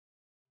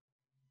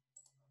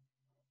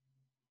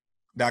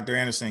Dr.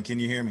 Anderson, can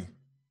you hear me?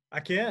 I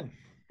can.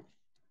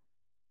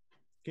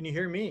 Can you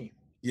hear me?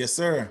 Yes,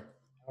 sir.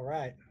 All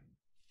right.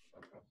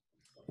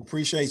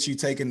 Appreciate you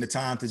taking the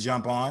time to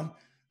jump on.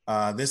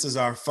 This is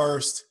our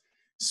first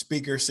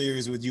speaker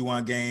series with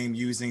UWANTGAME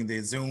using the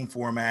Zoom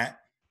format.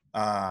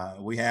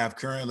 We have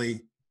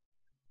currently,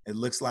 it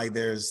looks like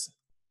there's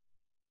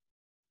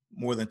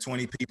more than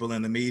 20 people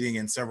in the meeting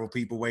and several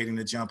people waiting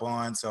to jump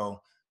on.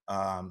 So,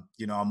 I'm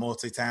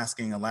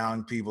multitasking,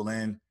 allowing people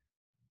in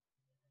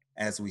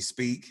as we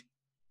speak.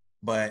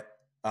 But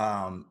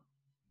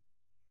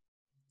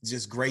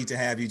just great to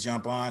have you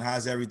jump on.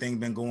 How's everything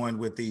been going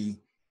with the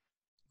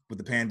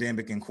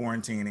pandemic and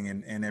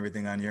quarantining and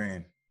everything on your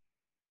end?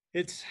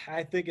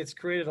 I think it's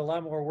created a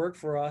lot more work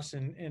for us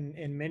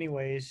in many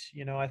ways.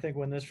 I think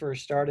when this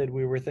first started,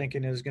 we were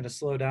thinking it was going to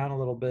slow down a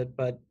little bit,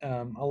 but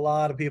a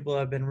lot of people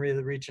have been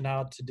really reaching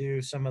out to do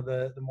some of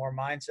the more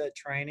mindset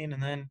training.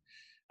 And then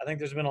I think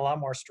there's been a lot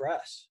more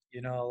stress, a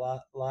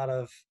lot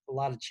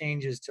of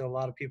changes to a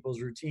lot of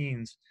people's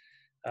routines.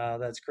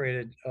 That's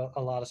created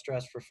a lot of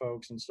stress for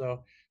folks. And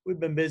so we've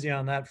been busy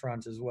on that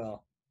front as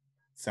well.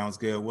 Sounds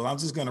good. Well, I'm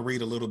just going to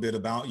read a little bit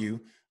about you.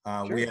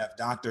 Sure. We have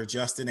Dr.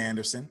 Justin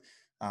Anderson.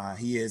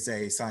 He is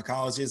a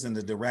psychologist and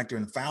the director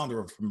and founder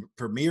of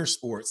Premier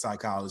Sports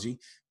Psychology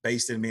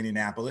based in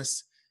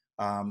Minneapolis.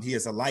 He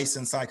is a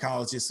licensed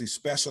psychologist who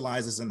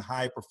specializes in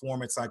high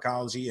performance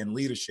psychology and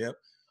leadership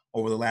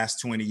over the last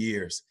 20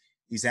 years.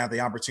 He's had the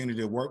opportunity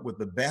to work with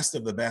the best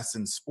of the best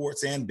in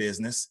sports and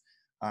business.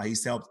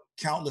 He's helped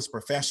countless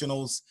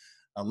professionals,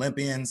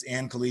 Olympians,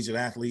 and collegiate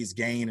athletes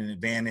gain an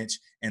advantage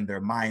in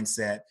their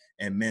mindset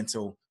and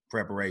mental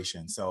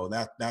preparation. So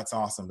that's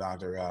awesome,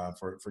 Doctor,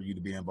 for you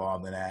to be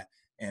involved in that.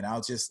 And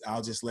I'll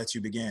just let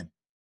you begin.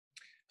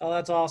 Oh,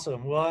 that's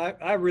awesome. Well,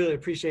 I really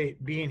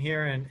appreciate being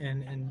here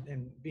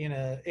and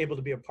being able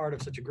to be a part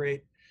of such a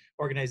great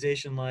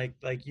organization like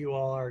you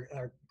all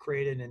are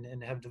created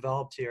and have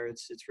developed here.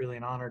 It's really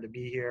an honor to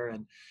be here.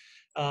 And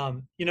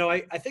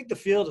I think the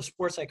field of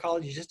sports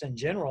psychology just in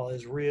general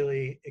has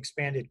really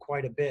expanded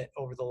quite a bit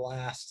over the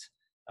last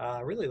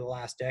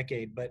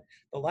decade. But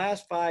the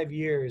last 5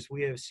 years,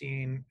 we have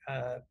seen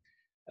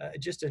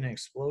just an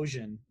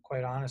explosion,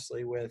 quite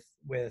honestly, with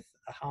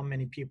how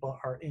many people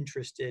are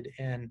interested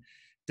in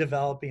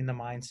developing the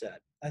mindset.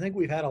 I think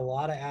we've had a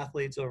lot of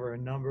athletes over a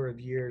number of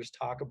years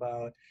talk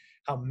about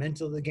how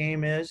mental the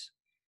game is,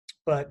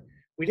 but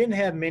we didn't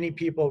have many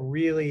people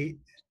really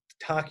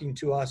talking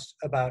to us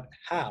about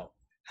how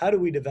do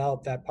we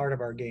develop that part of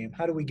our game?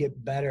 How do we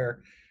get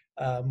better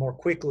more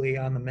quickly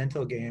on the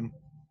mental game?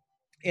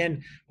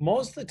 And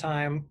most of the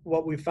time,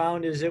 what we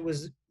found is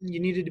you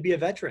needed to be a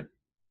veteran.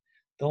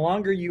 The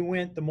longer you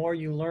went, the more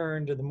you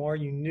learned, or the more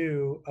you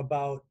knew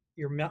about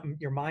your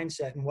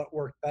mindset and what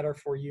worked better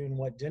for you and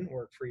what didn't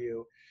work for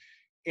you.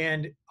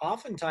 And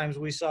oftentimes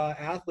we saw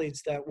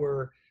athletes that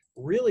were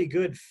really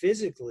good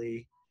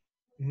physically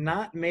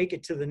not make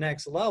it to the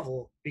next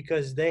level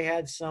because they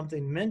had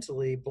something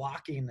mentally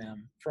blocking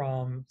them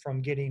from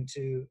getting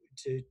to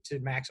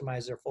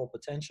maximize their full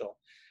potential.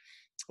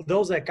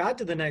 Those that got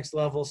to the next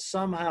level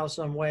somehow,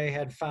 some way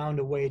had found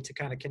a way to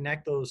kind of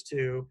connect those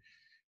two.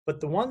 But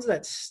the ones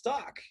that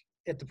stuck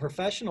at the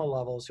professional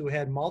levels, who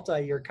had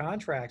multi-year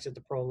contracts at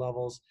the pro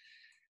levels,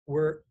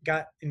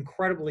 got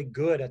incredibly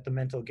good at the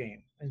mental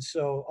game. And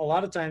so a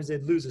lot of times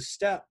they'd lose a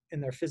step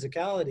in their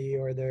physicality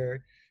or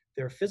their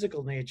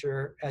physical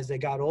nature as they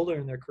got older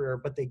in their career,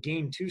 but they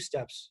gained 2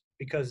 steps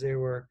because they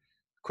were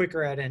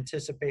quicker at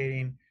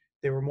anticipating.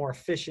 They were more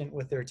efficient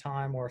with their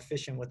time, more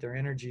efficient with their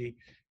energy.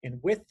 And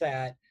with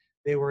that,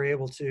 they were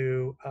able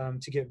to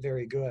get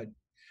very good.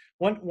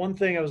 One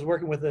thing, I was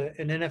working with an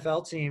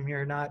NFL team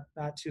here not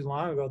too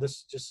long ago,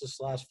 this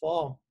last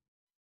fall,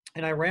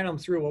 and I ran them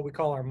through what we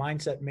call our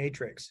mindset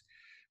matrix,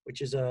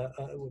 which is a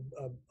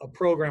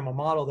program, a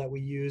model that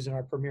we use in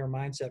our Premier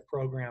Mindset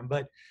program.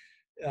 But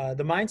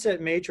the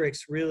mindset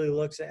matrix really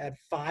looks at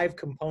 5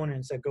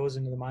 components that goes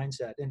into the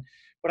mindset. And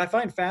what I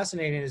find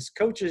fascinating is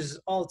coaches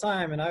all the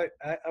time, and I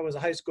was a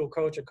high school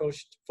coach. I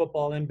coached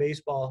football and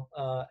baseball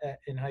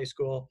in high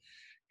school.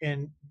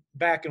 And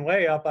back and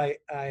way up, I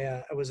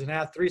was an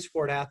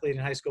 3-sport athlete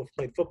in high school,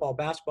 played football,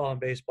 basketball, and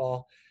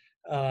baseball.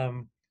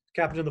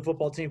 Captain of the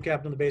football team,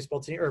 captain of the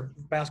baseball team, or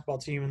basketball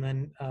team, and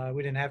then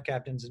we didn't have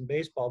captains in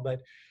baseball. But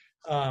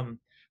then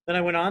I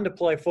went on to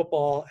play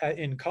football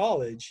in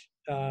college.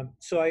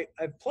 So I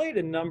played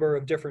a number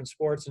of different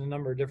sports and a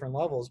number of different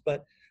levels.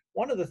 But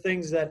one of the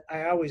things that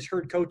I always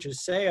heard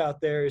coaches say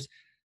out there is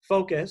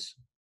focus,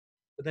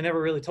 but they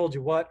never really told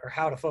you what or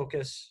how to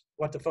focus,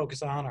 what to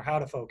focus on or how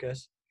to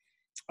focus.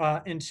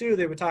 And 2,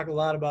 they would talk a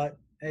lot about,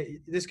 hey,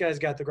 this guy's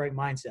got the great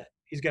mindset.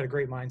 He's got a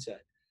great mindset.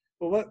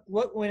 Well,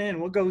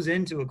 what goes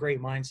into a great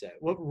mindset?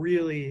 What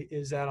really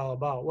is that all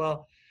about?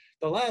 Well,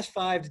 the last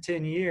 5 to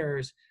 10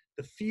 years,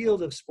 the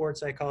field of sports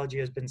psychology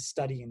has been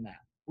studying that.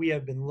 We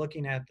have been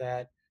looking at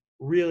that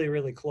really,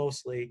 really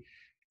closely.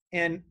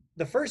 And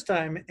the first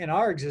time in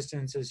our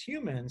existence as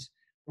humans,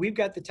 we've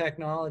got the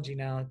technology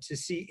now to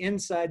see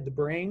inside the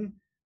brain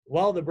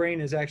while the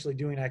brain is actually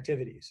doing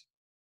activities.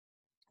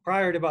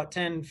 prior to about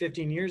 10,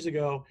 15 years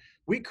ago,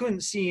 we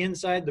couldn't see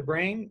inside the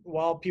brain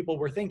while people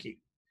were thinking.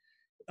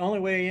 The only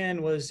way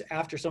in was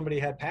after somebody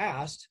had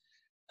passed,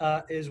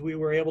 is we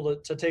were able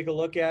to take a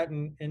look at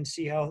and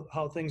see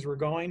how things were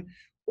going.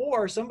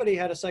 Or somebody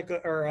had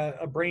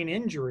a brain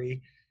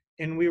injury,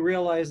 and we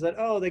realized that,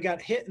 oh, they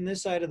got hit in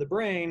this side of the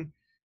brain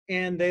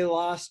and they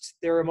lost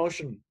their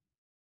emotion.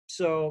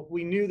 So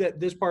we knew that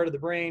this part of the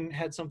brain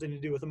had something to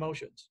do with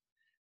emotions.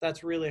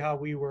 That's really how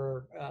we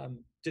were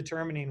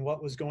determining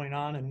what was going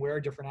on and where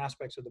different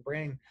aspects of the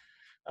brain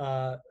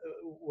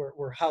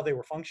were how they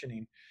were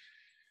functioning.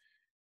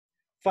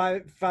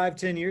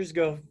 10 years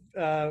ago,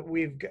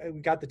 we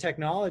got the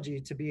technology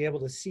to be able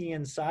to see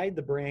inside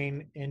the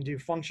brain and do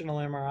functional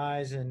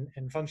MRIs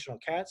and functional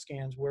CAT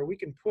scans, where we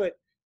can put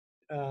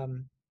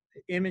um,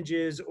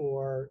 images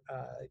or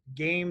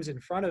games in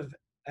front of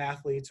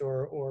athletes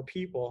or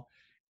people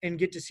and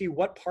get to see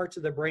what parts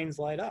of their brains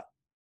light up,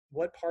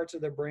 what parts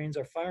of their brains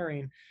are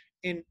firing,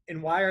 and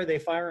why are they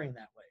firing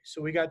that way.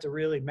 So we got to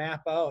really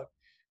map out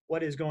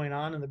what is going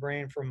on in the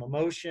brain from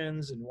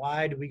emotions, and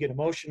why do we get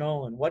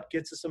emotional, and what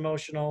gets us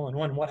emotional,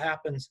 and what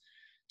happens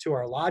to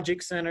our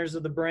logic centers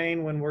of the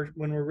brain when we're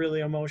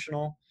really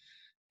emotional,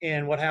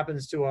 and what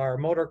happens to our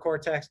motor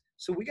cortex.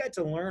 So we got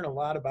to learn a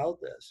lot about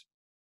this.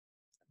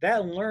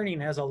 That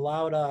learning has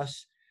allowed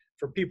us,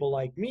 for people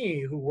like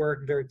me who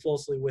work very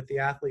closely with the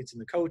athletes and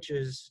the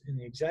coaches and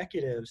the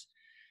executives,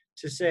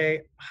 to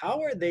say,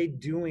 how are they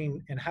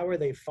doing and how are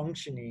they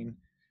functioning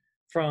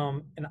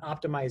from an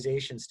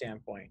optimization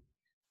standpoint?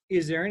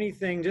 Is there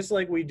anything, just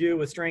like we do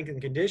with strength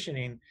and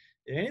conditioning,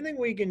 anything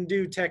we can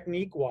do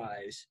technique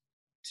wise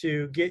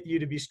to get you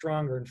to be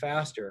stronger and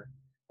faster?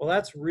 Well,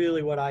 that's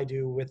really what I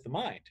do with the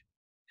mind.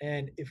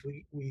 And if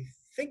we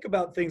think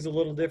about things a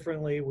little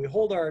differently, we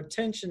hold our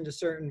attention to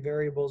certain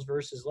variables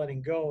versus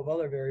letting go of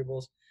other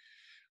variables,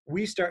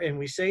 we start, and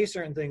we say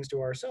certain things to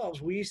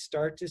ourselves, we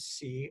start to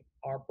see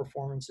our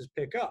performances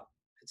pick up.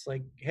 It's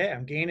like, hey,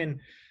 I'm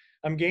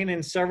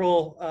gaining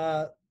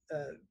several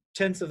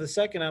tenths of a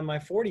second on my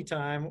 40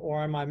 time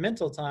or on my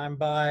mental time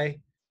by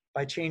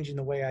changing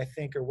the way I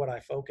think or what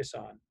I focus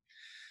on.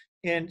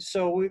 And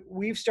so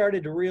we've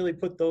started to really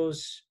put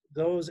those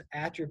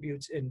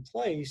attributes in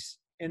place.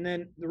 And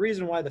then the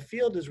reason why the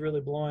field is really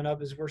blowing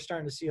up is we're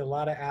starting to see a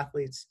lot of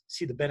athletes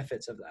see the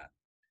benefits of that.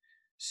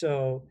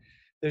 So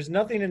there's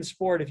nothing in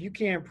sport, if you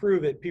can't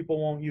prove it,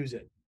 people won't use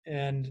it.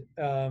 And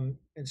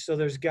so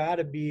there's got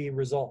to be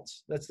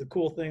results. That's the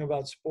cool thing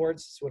about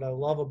sports. It's what I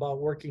love about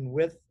working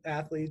with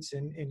athletes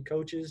and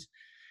coaches,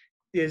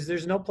 is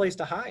there's no place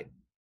to hide.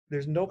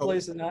 There's no So,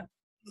 place to not.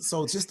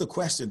 so just a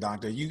question,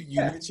 doctor. You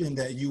Yeah. mentioned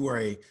that you were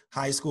a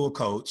high school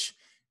coach,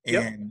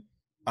 Yep. and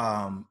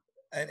um,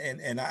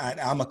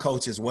 I'm a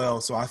coach as well.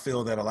 So I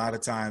feel that a lot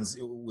of times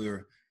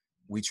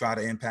we try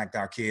to impact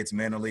our kids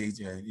mentally,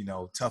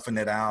 toughen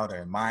it out,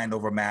 or mind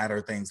over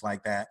matter, things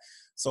like that.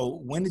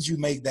 So when did you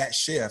make that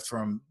shift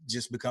from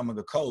just becoming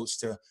a coach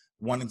to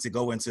wanting to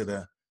go into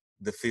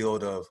the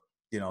field of,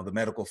 the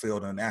medical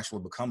field and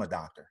actually become a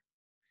doctor?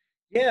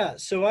 Yeah,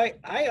 so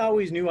I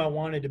always knew I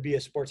wanted to be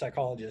a sports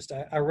psychologist.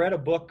 I read a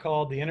book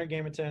called The Inner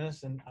Game of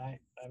Tennis, and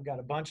I've got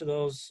a bunch of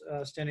those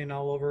standing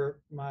all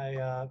over my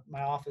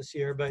office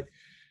here. But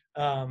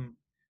um,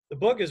 the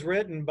book is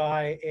written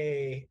by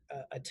a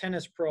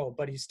tennis pro,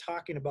 but he's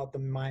talking about the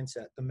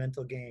mindset, the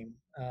mental game,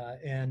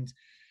 and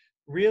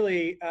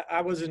really,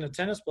 I wasn't a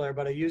tennis player,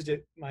 but I used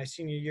it my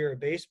senior year of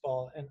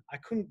baseball, and I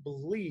couldn't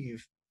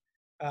believe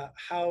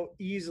how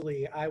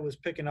easily I was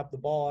picking up the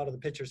ball out of the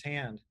pitcher's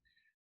hand,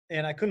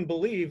 and I couldn't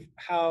believe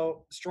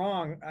how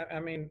strong. I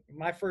mean,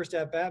 my first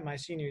at bat, my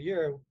senior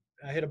year,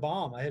 I hit a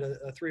bomb. I hit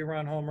a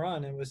 3-run home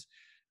run.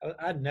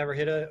 I'd never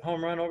hit a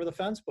home run over the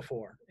fence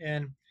before,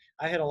 and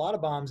I hit a lot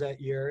of bombs that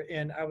year.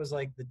 And I was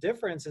like, the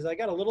difference is I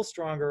got a little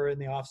stronger in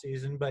the off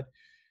season, but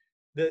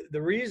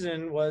the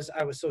reason was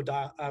I was so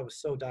dialed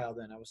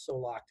in. I was so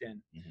locked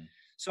in. Mm-hmm.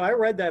 So I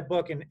read that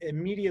book, and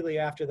immediately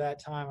after that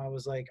time, I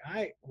was like,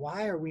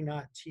 why are we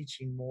not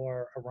teaching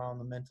more around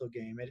the mental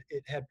game?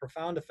 It had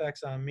profound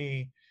effects on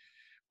me.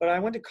 But I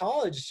went to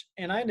college,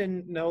 and I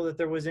didn't know that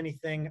there was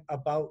anything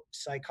about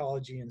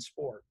psychology in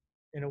sport.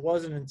 And it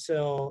wasn't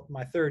until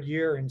my third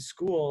year in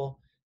school,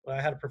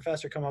 I had a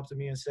professor come up to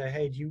me and say,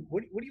 "Hey,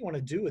 what do you want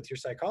to do with your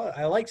psychology?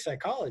 I like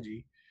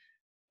psychology."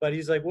 But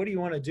he's like, "What do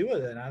you want to do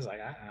with it?" And I was like,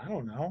 I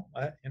don't know.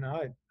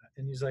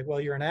 And he's like, "Well,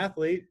 you're an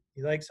athlete.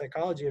 You like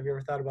psychology. Have you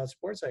ever thought about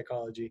sports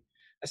psychology?"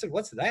 I said,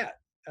 "What's that?"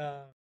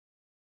 Uh,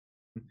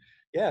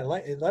 yeah,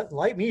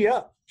 light me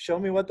up. Show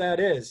me what that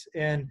is.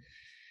 And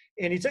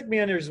he took me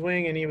under his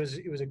wing, and he was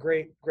a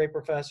great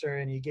professor,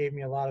 and he gave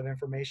me a lot of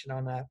information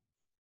on that.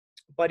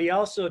 But he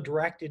also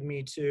directed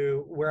me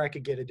to where I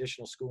could get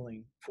additional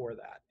schooling for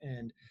that.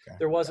 And Okay.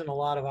 there wasn't a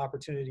lot of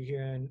opportunity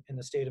here in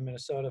the state of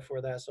Minnesota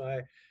for that.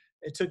 So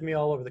it took me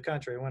all over the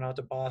country. I went out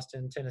to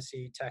Boston,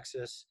 Tennessee,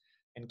 Texas,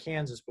 and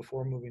Kansas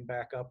before moving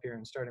back up here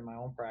and starting my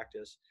own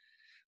practice.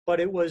 But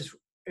it was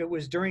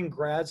during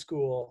grad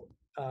school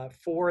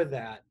for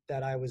that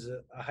I was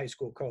a high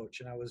school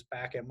coach, and I was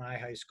back at my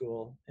high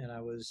school, and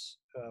I was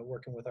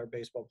working with our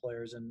baseball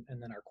players and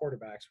then our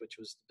quarterbacks, which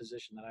was the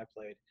position that I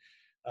played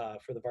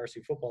for the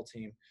varsity football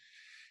team.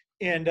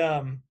 And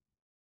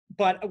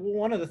but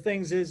one of the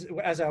things is,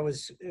 as I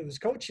was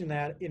coaching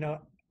that,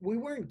 we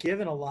weren't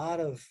given a lot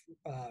of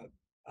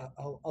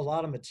a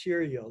lot of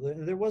material.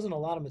 There wasn't a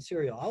lot of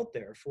material out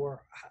there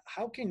for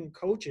how can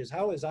coaches,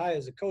 how as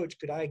a coach,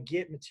 could I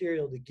get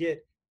material to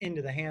get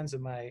into the hands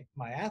of my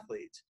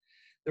athletes?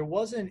 There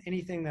wasn't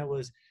anything that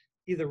was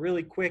either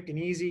really quick and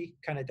easy,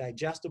 kind of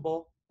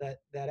digestible that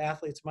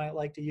athletes might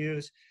like to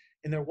use,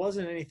 and there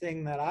wasn't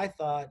anything that I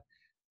thought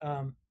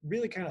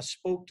really kind of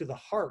spoke to the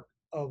heart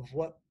of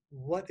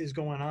what is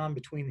going on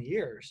between the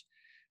ears.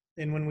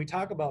 And when we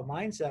talk about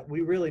mindset,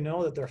 we really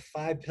know that there are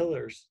 5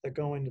 pillars that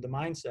go into the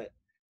mindset.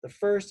 The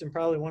first and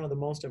probably one of the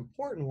most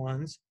important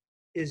ones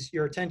is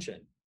your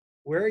attention.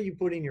 Where are you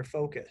putting your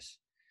focus?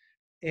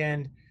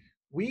 And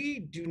we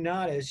do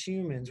not, as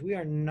humans, we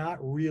are not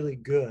really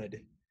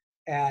good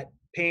at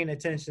paying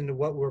attention to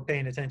what we're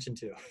paying attention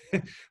to.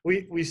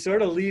 we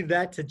sort of leave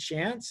that to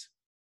chance.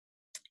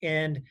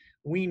 And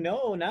we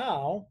know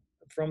now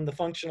from the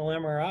functional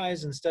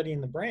MRIs and studying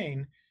the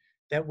brain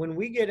that when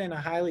we get in a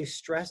highly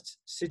stressed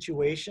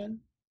situation,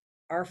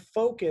 our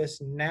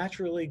focus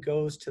naturally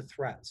goes to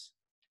threats,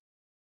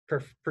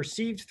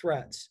 perceived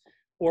threats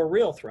or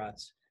real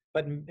threats.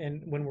 But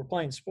when we're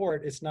playing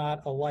sport, it's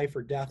not a life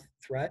or death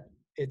threat.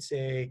 It's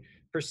a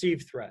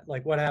perceived threat.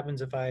 Like, what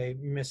happens if I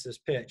miss this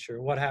pitch,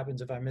 or what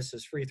happens if I miss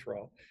this free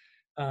throw?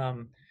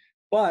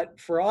 But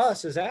for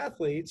us as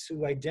athletes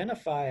who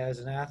identify as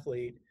an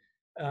athlete,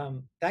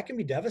 that can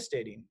be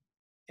devastating.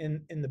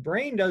 And the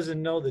brain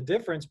doesn't know the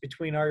difference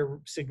between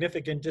our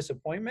significant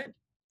disappointment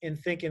and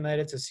thinking that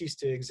it's a cease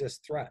to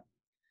exist threat.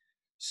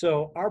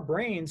 So our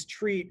brains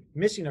treat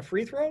missing a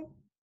free throw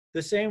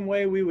the same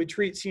way we would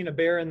treat seeing a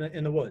bear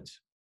in the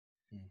woods.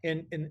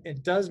 And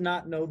it does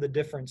not know the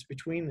difference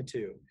between the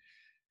two.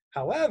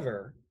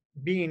 However,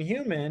 being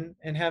human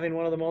and having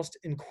one of the most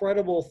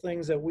incredible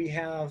things that we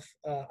have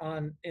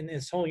in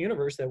this whole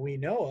universe that we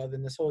know of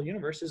in this whole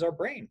universe is our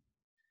brain.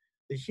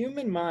 The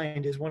human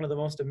mind is one of the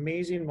most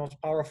amazing, most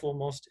powerful,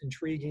 most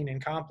intriguing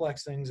and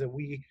complex things that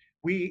we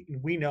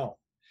know.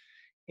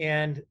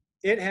 And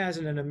it has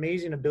an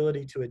amazing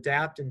ability to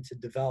adapt and to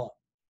develop,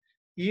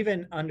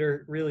 even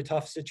under really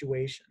tough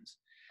situations.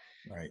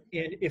 Right.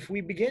 And if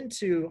we begin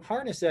to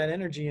harness that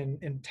energy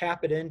and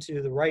tap it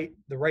into the right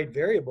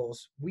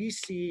variables, we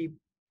see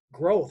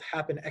growth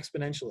happen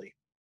exponentially.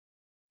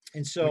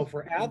 And so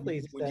for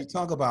athletes when you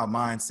talk about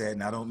mindset,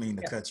 and I don't mean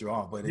to yeah, cut you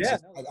off, but it's yeah,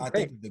 just, no, I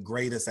great. think the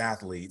greatest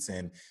athletes,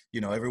 and,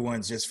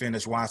 everyone's just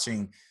finished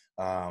watching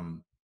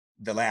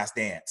The Last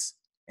Dance.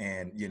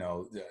 And,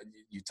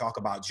 you talk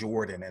about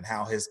Jordan and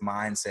how his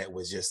mindset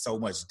was just so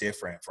much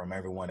different from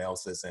everyone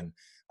else's. And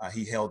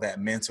he held that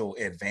mental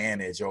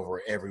advantage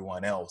over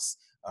everyone else.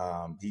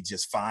 He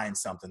just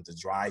finds something to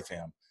drive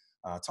him.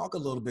 Talk a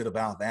little bit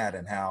about that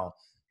and how,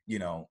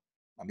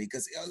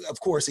 because of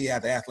course he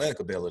had the athletic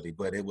ability,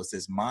 but it was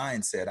his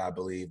mindset, I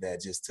believe,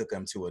 that just took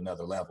him to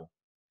another level.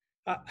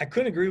 I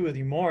couldn't agree with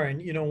you more.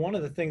 And, one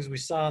of the things we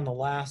saw in the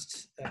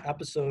last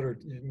episode, or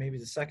maybe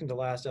the second to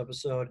last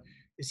episode,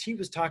 is he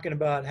was talking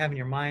about having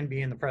your mind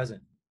be in the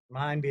present.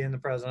 Mind be in the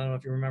present. I don't know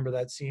if you remember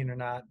that scene or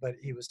not, but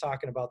he was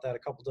talking about that a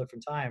couple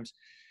different times.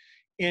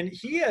 And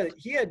he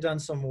had done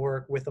some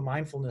work with a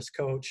mindfulness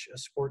coach, a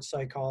sports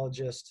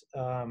psychologist,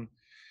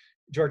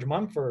 George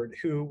Mumford,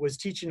 who was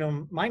teaching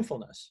him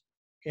mindfulness.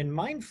 And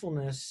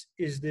mindfulness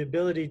is the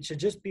ability to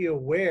just be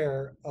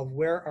aware of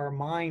where our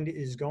mind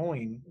is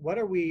going. What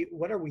are we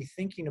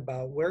thinking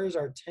about? Where is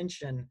our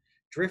attention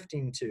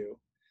drifting to?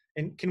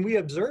 And can we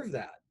observe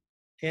that?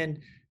 And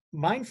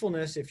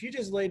mindfulness, if you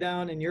just lay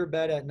down in your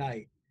bed at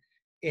night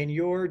and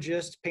you're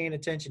just paying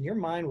attention, your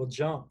mind will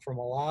jump from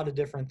a lot of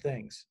different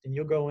things. And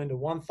you'll go into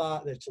one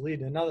thought that will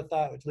lead to another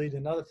thought, which lead to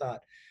another thought.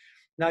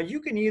 Now,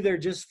 you can either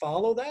just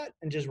follow that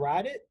and just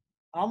ride it,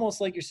 almost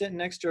like you're sitting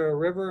next to a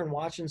river and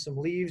watching some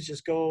leaves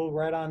just go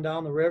right on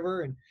down the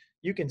river, and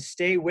you can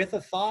stay with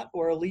a thought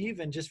or a leaf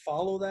and just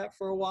follow that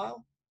for a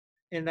while.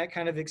 And that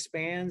kind of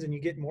expands and you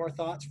get more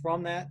thoughts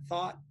from that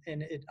thought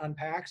and it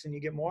unpacks and you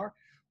get more.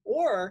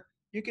 Or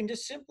you can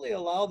just simply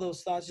allow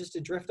those thoughts just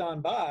to drift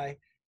on by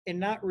and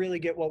not really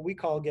get what we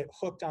call get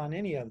hooked on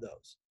any of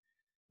those.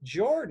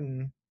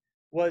 Jordan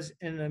was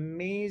had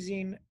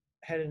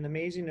an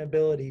amazing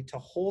ability to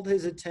hold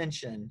his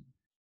attention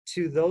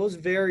to those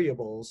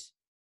variables.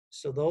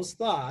 So those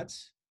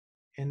thoughts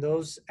and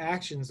those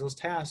actions, those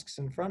tasks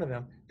in front of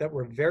him that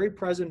were very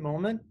present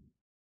moment,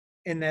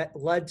 and that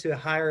led to a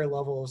higher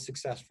level of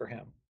success for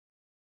him.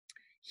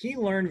 He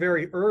learned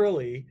very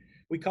early,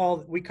 we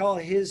call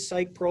his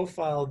psych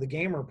profile the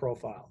gamer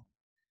profile.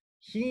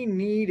 He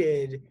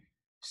needed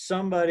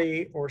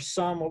somebody or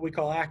what we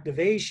call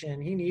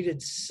activation. He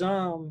needed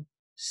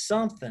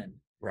something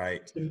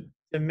Right.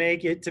 to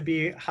make it to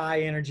be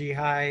high energy,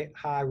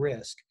 high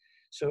risk.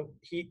 So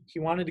he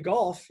wanted to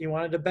golf. He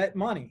wanted to bet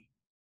money,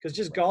 because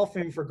just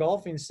golfing for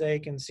golfing's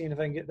sake and seeing if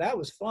I can get that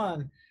was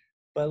fun.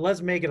 But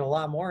let's make it a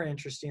lot more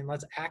interesting.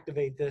 Let's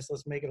activate this.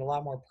 Let's make it a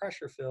lot more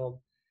pressure filled.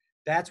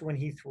 That's when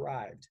he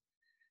thrived.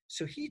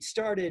 So he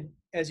started,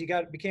 as he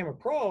became a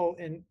pro,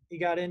 and he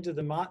got into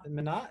the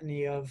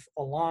monotony of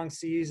a long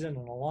season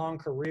and a long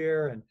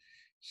career, and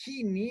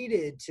he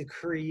needed to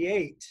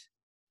create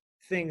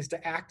things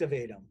to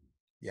activate him.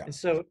 Yeah. And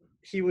so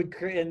he would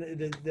create,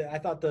 and I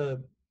thought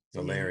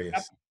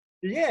Hilarious.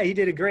 yeah, he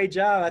did a great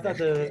job. I thought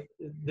the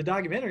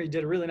documentary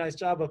did a really nice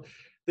job of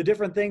the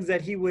different things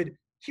that he would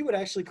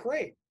actually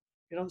create.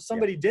 You know,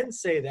 somebody didn't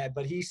say that,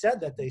 but he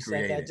said that they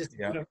said that just,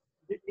 you know,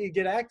 you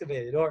get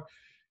activated. Or,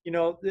 you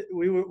know,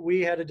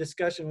 we had a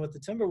discussion with the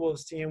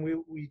Timberwolves team.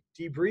 We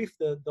debriefed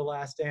the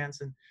Last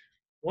Dance, and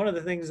one of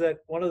the things that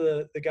one of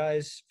the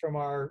guys from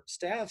our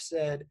staff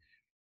said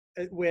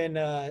when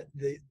the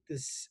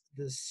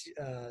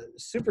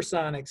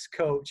Supersonics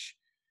coach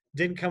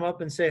didn't come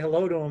up and say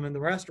hello to him in the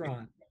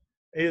restaurant.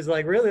 He was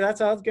like, really, that's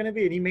how it's going to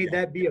be? And he made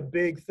that be a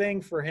big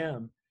thing for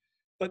him.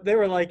 But they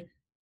were like,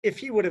 if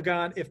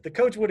the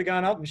coach would have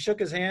gone up and shook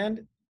his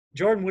hand,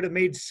 Jordan would have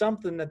made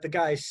something that the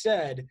guy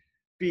said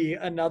be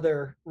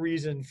another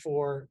reason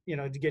for, you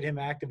know, to get him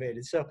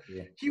activated. So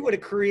he would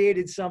have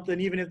created something,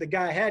 even if the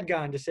guy had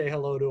gone to say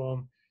hello to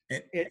him.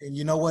 And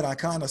you know what? I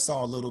kind of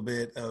saw a little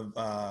bit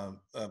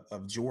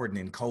of Jordan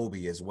and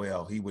Kobe as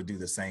well. He would do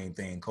the same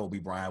thing. Kobe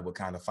Bryant would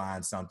kind of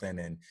find something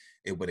and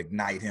it would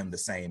ignite him the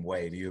same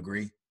way. Do you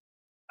agree?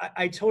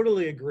 I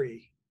totally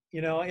agree.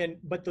 You know,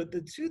 but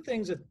the two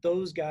things that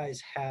those guys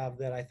have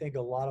that I think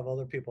a lot of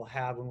other people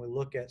have when we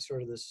look at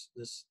sort of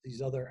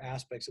these other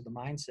aspects of the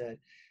mindset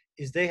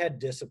is they had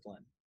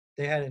discipline.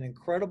 They had an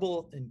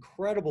incredible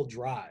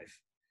drive.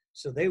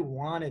 So they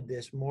wanted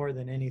this more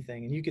than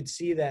anything. And you could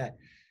see that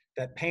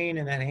pain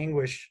and that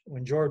anguish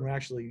when Jordan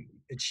actually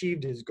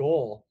achieved his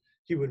goal.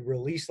 He would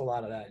release a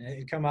lot of that, and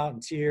it'd come out in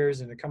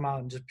tears and it'd come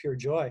out in just pure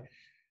joy.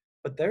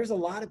 But there's a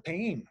lot of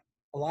pain,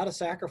 a lot of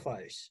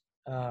sacrifice.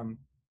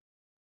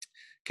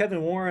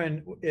 Kevin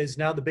Warren is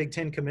now the Big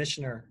Ten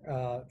commissioner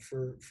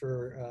for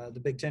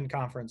the Big Ten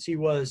Conference. He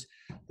was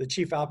the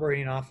chief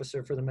operating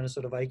officer for the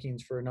Minnesota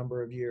Vikings for a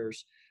number of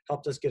years,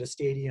 helped us get a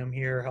stadium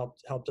here,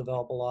 helped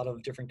develop a lot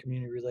of different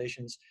community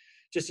relations.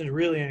 Just a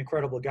really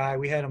incredible guy.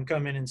 We had him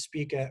come in and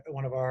speak at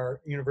one of our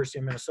University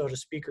of Minnesota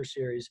speaker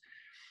series.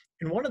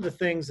 And one of the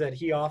things that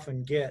he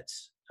often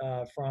gets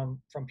from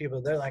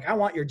people, they're like, I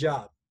want your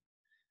job.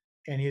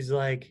 And he's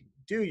like,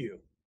 do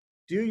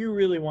you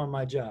really want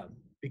my job?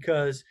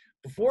 Because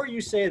before you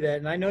say that,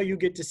 and I know you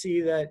get to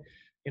see that,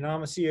 you know,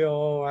 I'm a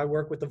COO, I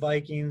work with the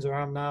Vikings, or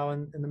I'm now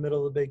in the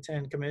middle of the Big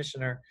Ten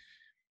commissioner.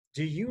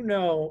 Do you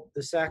know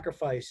the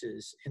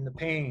sacrifices and the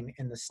pain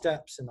and the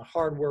steps and the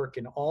hard work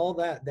and all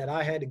that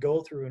I had to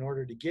go through in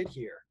order to get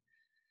here?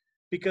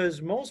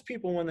 Because most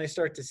people, when they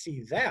start to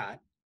see that,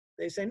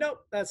 they say, nope,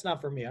 that's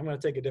not for me. I'm going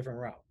to take a different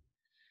route.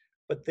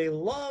 But they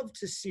love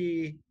to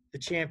see the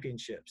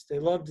championships. They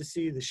love to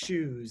see the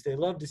shoes. They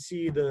love to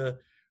see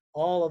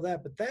all of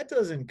that. But that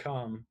doesn't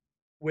come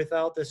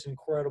without this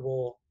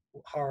incredible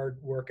hard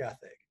work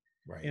ethic.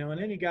 Right. You know, and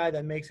any guy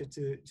that makes it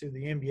to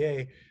the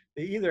NBA,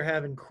 they either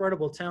have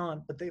incredible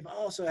talent, but they've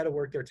also had to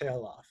work their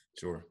tail off.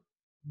 Sure.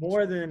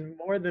 More than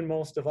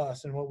most of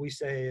us. And what we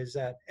say is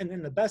that, and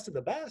then the best of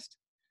the best,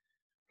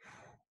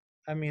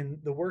 I mean,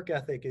 the work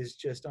ethic is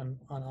just on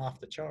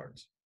off the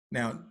charts.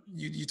 Now,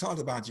 you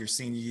talked about your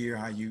senior year,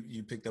 how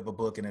you picked up a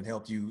book and it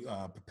helped you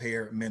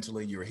prepare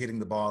mentally. You were hitting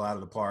the ball out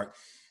of the park.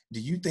 Do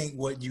you think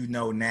what you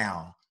know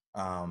now,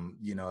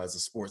 you know, as a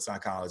sports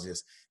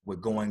psychologist,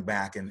 with going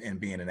back and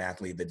being an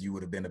athlete, that you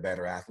would have been a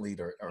better athlete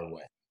or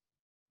what?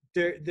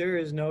 There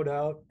is no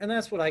doubt. And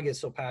that's what I get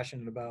so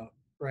passionate about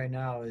right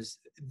now is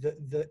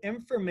the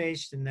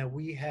information that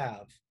we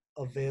have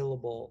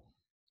available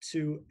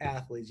to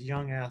athletes,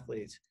 young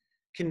athletes,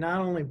 can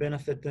not only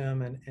benefit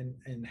them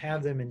and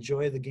have them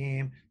enjoy the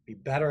game, be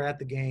better at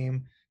the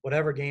game,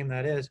 whatever game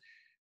that is,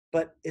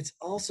 but it's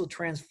also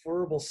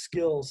transferable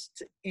skills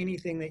to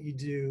anything that you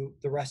do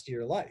the rest of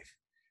your life.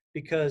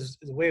 Because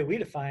the way we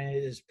define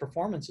it is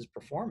performance,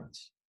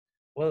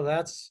 whether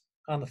that's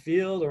on the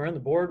field or in the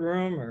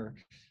boardroom or,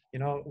 you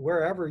know,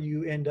 wherever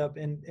you end up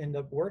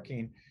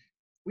working,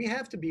 we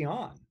have to be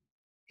on.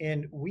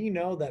 And we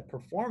know that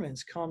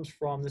performance comes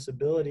from this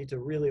ability to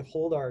really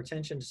hold our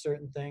attention to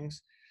certain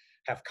things,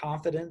 have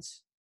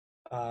confidence,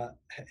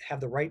 have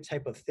the right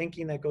type of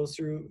thinking that goes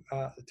through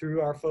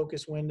our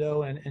focus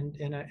window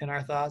and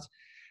our thoughts.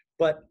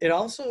 But it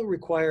also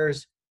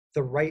requires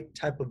the right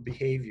type of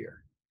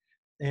behavior.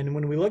 And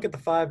when we look at the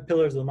 5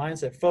 pillars of the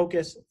mindset: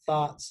 focus,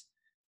 thoughts,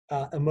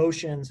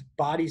 emotions,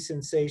 body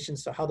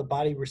sensations, so how the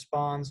body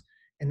responds,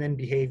 and then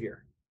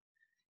behavior.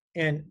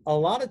 And a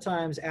lot of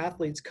times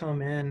athletes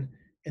come in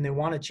and they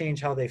want to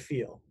change how they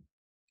feel.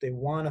 They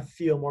want to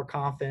feel more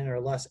confident or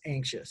less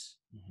anxious.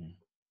 Mm-hmm.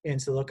 And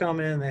so they'll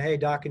come in and they, hey,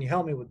 doc, can you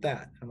help me with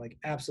that? I'm like,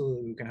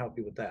 absolutely, we can help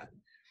you with that.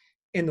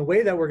 And the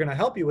way that we're going to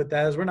help you with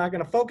that is we're not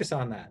going to focus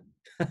on that.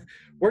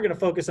 We're going to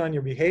focus on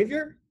your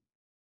behavior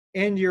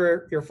and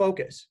your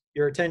focus,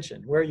 your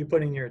attention. Where are you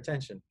putting your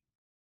attention?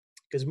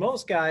 Because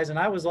most guys, and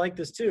I was like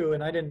this too,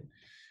 and I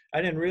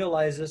didn't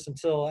realize this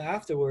until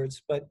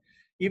afterwards, but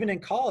even in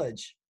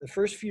college, the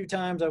first few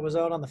times I was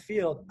out on the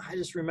field, I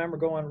just remember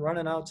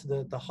running out to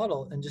the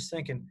huddle and just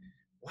thinking,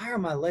 why are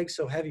my legs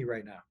so heavy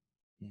right now?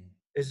 Mm.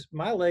 Is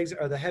my legs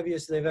are the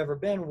heaviest they've ever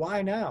been.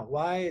 Why now?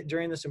 Why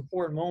during this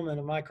important moment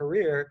of my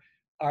career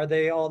are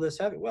they all this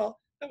heavy? Well,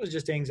 that was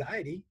just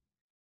anxiety.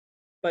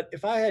 But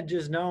if I had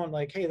just known,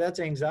 like, hey, that's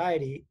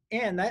anxiety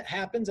and that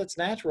happens, that's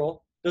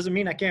natural, doesn't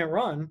mean I can't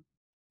run.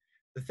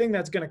 The thing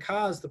that's going to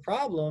cause the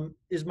problem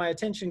is my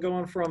attention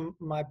going from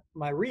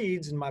my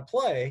reads and my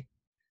play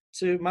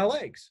to my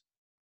legs.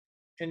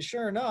 And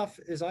sure enough,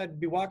 is I'd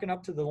be walking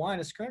up to the line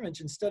of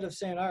scrimmage instead of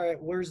saying, all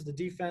right, where's the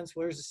defense?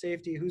 Where's the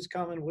safety? Who's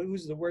coming?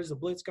 Where's the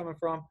blitz coming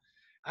from?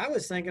 I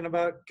was thinking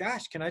about,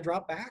 gosh, can I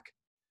drop back?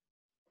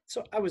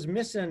 So I was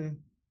missing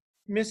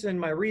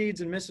my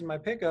reads and missing my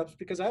pickups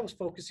because I was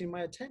focusing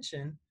my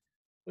attention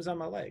was on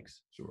my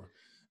legs. Sure.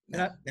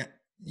 And Now,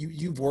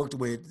 you've worked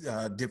with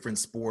different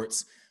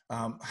sports.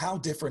 How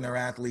different are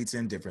athletes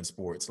in different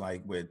sports?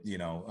 Like with,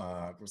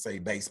 say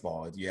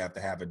baseball, you have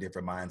to have a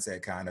different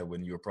mindset kind of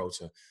when you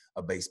approach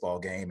a baseball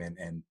game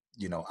and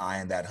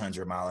eyeing that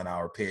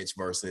 100-mile-an-hour pitch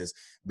versus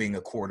being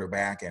a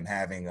quarterback and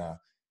having a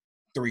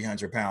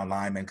 300-pound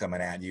lineman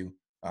coming at you,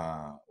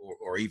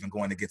 or even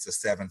going against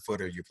a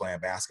 7-footer you're playing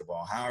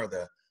basketball. How are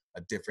the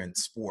different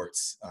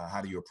sports?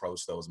 How do you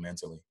approach those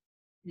mentally?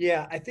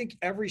 Yeah, I think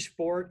every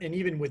sport, and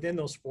even within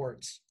those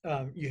sports,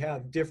 you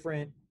have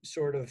different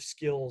sort of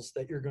skills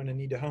that you're going to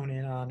need to hone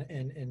in on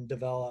and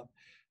develop.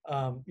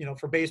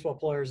 For baseball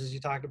players, as you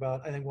talked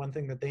about, I think one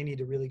thing that they need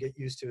to really get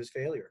used to is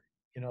failure.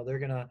 They're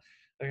gonna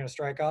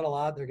strike out a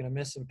lot. They're gonna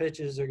miss some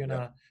pitches. They're Yep.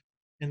 gonna,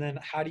 and then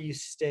how do you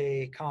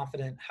stay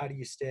confident? How do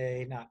you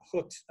stay not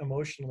hooked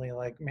emotionally?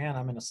 Like, man,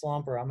 I'm in a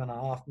slump, or I'm gonna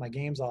off my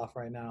game's off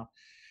right now.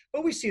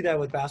 But we see that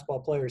with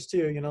basketball players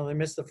too. They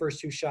miss the first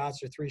 2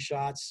 shots or 3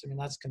 shots. I mean,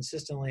 that's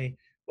consistently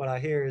what I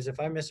hear is if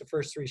I miss the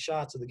first 3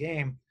 shots of the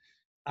game,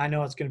 I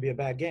know it's going to be a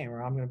bad game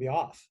or I'm going to be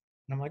off.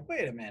 And I'm like,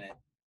 wait a minute.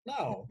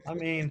 No, I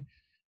mean,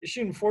 you're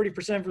shooting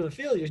 40% from the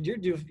field.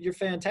 You're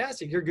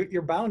fantastic.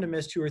 You're bound to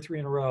miss 2 or 3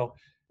 in a row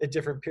at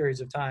different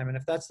periods of time. And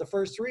if that's the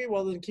first 3,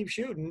 well, then keep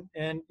shooting.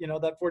 And,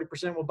 that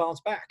 40% will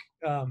bounce back.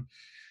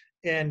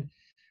 And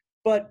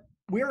but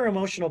we're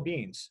emotional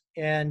beings,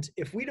 and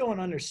if we don't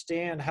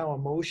understand how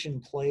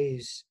emotion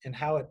plays and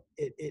how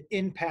it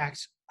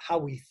impacts how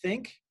we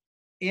think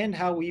and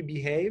how we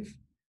behave,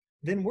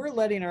 then we're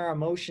letting our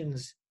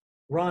emotions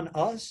run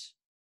us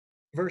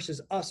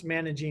versus us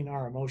managing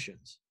our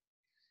emotions.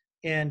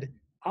 And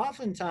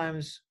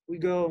oftentimes we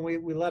go and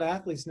we let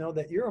athletes know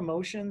that your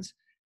emotions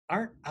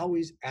aren't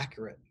always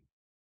accurate.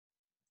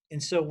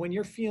 And so when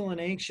you're feeling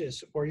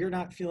anxious or you're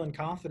not feeling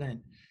confident,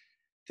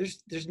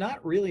 there's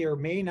not really, or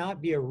may not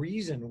be, a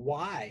reason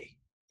why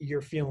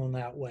you're feeling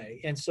that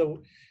way.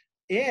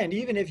 And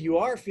even if you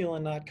are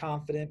feeling not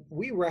confident,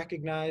 we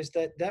recognize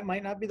that that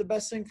might not be the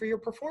best thing for your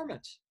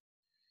performance.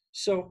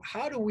 So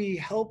how do we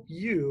help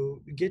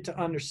you get to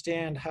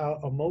understand how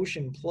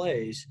emotion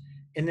plays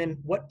and then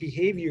what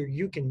behavior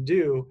you can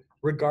do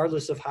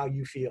regardless of how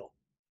you feel?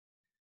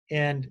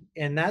 And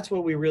that's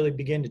what we really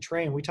begin to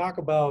train. We talk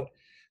about,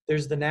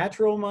 there's the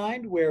natural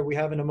mind where we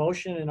have an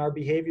emotion and our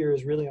behavior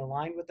is really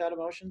aligned with that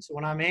emotion. So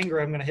when I'm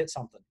angry, I'm going to hit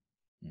something.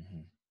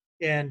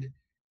 Mm-hmm.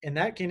 And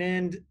that can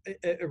end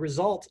a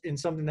result in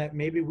something that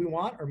maybe we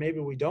want or maybe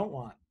we don't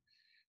want.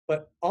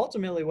 But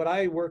ultimately what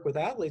I work with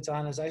athletes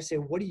on is I say,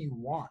 what do you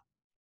want?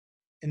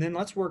 And then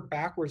let's work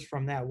backwards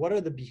from that. What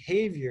are the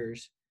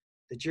behaviors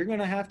that you're going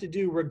to have to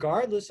do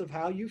regardless of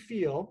how you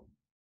feel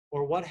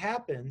or what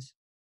happens,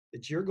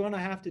 that you're going to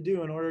have to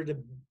do in order to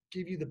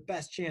give you the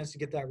best chance to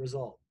get that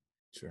result?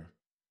 Sure.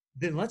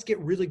 Then let's get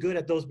really good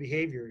at those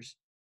behaviors.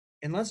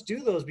 And let's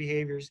do those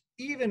behaviors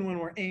even when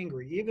we're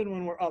angry, even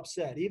when we're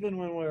upset, even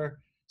when we're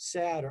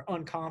sad or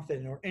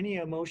unconfident or any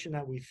emotion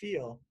that we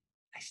feel.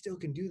 I still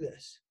can do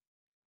this.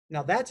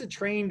 Now that's a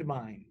trained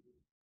mind.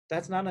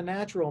 That's not a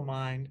natural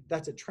mind.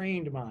 That's a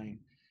trained mind.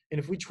 And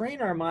if we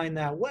train our mind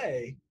that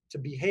way to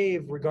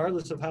behave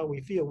regardless of how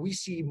we feel, we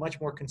see much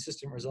more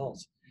consistent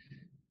results.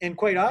 And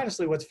quite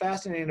honestly, what's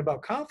fascinating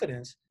about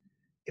confidence,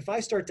 if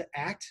I start to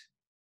act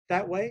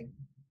that way,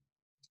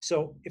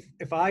 so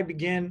if I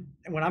begin,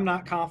 when I'm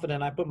not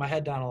confident, I put my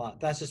head down a lot.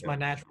 That's just Yep. my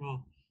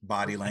natural.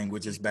 Body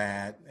language is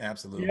bad.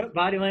 Absolutely. Yeah,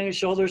 body language,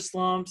 shoulders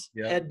slumps,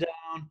 Yep. head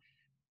down.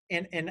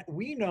 And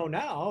we know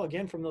now,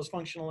 again, from those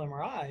functional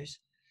MRIs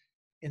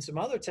and some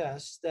other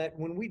tests, that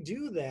when we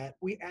do that,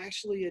 we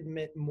actually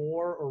emit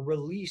more or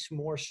release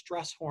more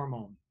stress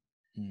hormone.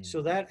 Mm.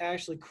 So that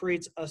actually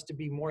creates us to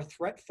be more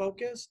threat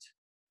focused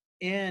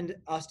and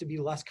us to be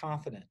less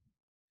confident.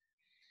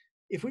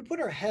 If we put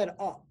our head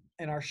up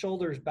and our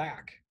shoulders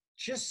back,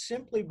 just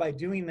simply by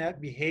doing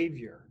that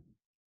behavior,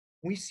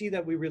 we see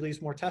that we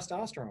release more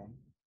testosterone.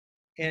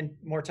 And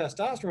more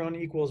testosterone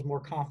equals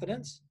more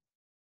confidence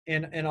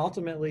and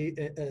ultimately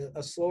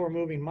a slower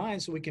moving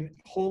mind, so we can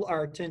hold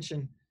our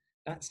attention.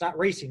 It's not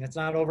racing, it's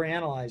not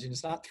overanalyzing,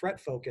 it's not threat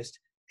focused.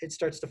 It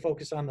starts to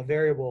focus on the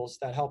variables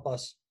that help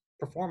us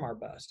perform our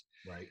best.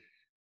 Right.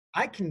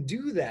 I can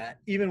do that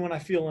even when I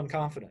feel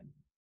unconfident.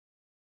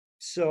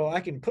 so I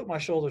can put my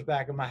shoulders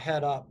back and my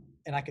head up,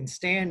 and I can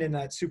stand in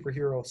that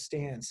superhero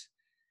stance,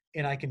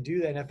 and I can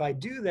do that. And if I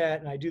do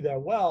that and I do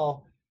that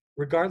well,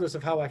 regardless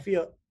of how I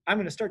feel, I'm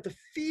going to start to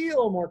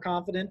feel more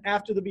confident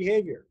after the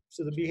behavior.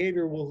 So the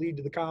behavior will lead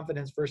to the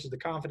confidence versus the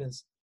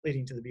confidence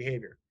leading to the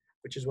behavior,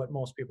 which is what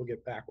most people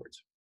get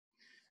backwards.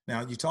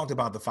 Now, you talked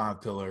about the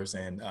five pillars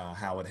and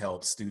how it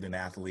helps student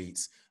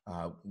athletes.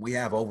 We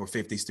have over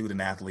 50 student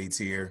athletes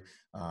here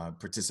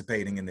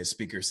participating in this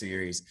speaker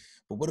series.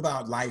 But what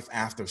about life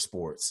after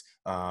sports?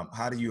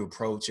 How do you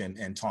approach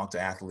and talk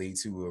to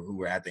athletes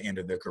who are at the end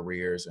of their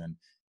careers and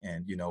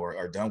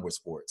are done with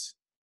sports?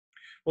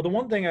 Well, the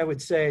one thing I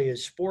would say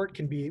is sport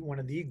can be one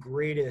of the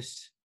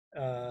greatest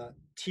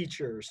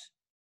teachers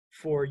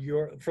for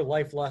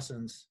life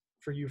lessons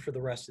for you for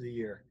the rest of the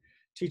year.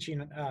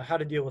 Teaching how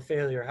to deal with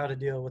failure, how to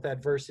deal with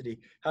adversity,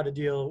 how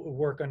to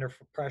work under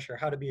pressure,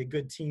 how to be a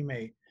good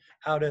teammate,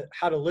 how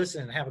to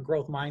listen, have a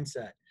growth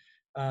mindset,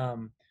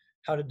 um,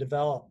 how to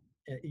develop.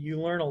 You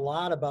learn a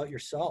lot about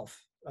yourself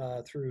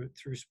through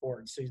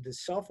sports. So the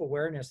self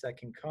awareness that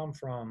can come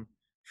from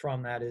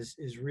that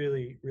is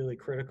really really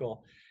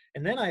critical.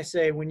 And then I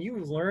say, when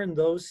you learn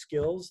those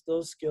skills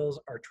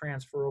are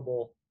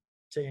transferable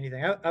to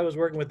anything. I was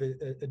working with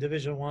a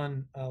Division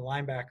One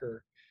linebacker,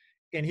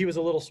 and he was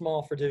a little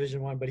small for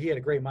Division One, but he had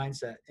a great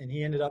mindset, and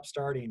he ended up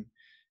starting.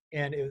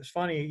 And it was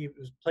funny. He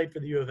was played for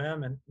the U of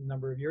M a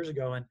number of years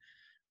ago, and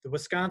the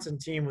Wisconsin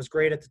team was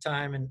great at the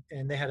time,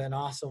 and they had an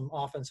awesome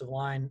offensive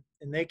line,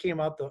 and they came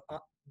up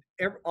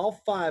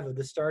all five of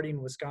the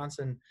starting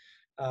Wisconsin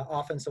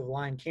offensive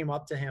line came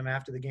up to him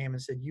after the game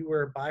and said, "You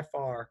were by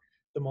far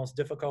the most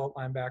difficult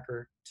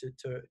linebacker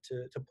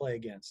to play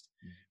against."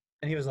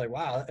 And he was like,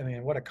 "Wow, I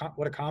mean, what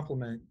a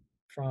compliment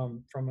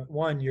from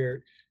one,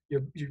 your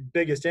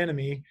biggest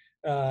enemy,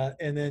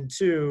 and then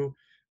two,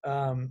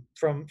 from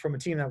a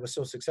team that was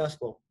so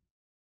successful."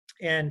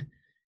 And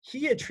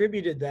he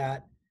attributed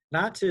that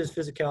not to his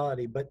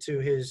physicality, but to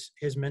his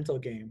mental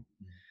game.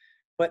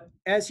 But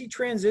as he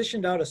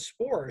transitioned out of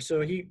sport,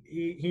 so he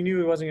knew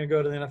he wasn't going to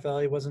go to the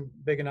NFL. He wasn't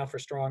big enough or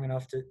strong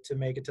enough to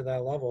make it to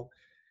that level.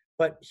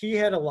 But he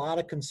had a lot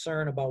of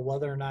concern about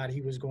whether or not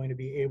he was going to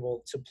be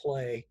able to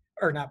play,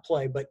 or not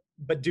play, but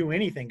do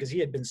anything, because he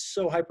had been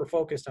so hyper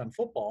focused on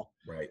football.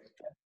 Right.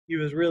 He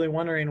was really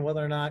wondering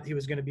whether or not he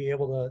was going to be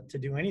able to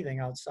do anything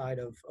outside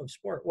of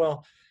sport.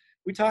 Well,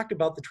 we talked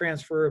about the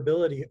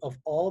transferability of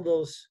all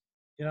those.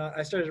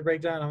 I started to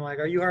break down. I'm like,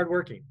 are you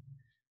hardworking?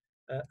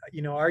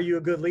 Are you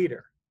a good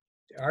leader?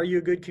 Are you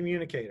a good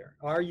communicator?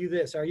 Are you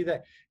this? Are you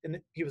that? And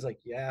he was like,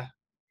 yeah,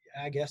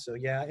 I guess so.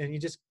 Yeah. And he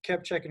just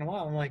kept checking them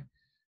out. I'm like,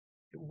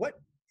 what,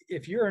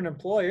 if you're an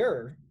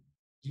employer,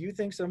 do you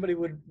think somebody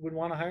would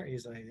want to hire you?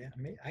 He's like, yeah,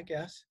 I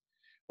guess.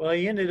 Well,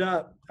 he ended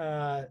up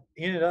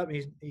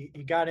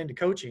he got into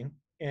coaching,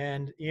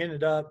 and he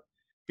ended up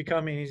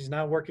he's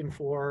now working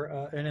for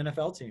an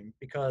NFL team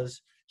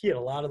because he had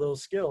a lot of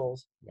those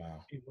skills. Wow.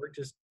 He worked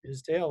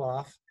his tail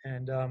off.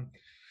 And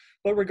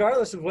but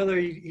regardless of whether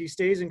he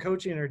stays in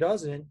coaching or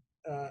doesn't,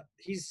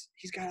 he's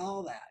got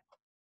all that,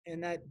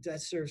 and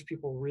that serves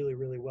people really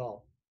really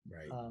well,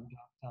 Right.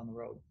 down the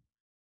road.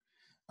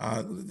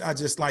 I'd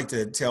just like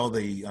to tell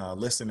the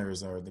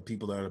listeners or the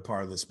people that are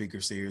part of the speaker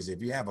series,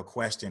 if you have a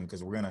question,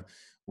 because we're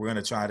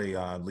gonna try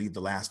to leave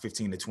the last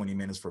 15 to 20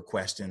 minutes for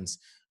questions.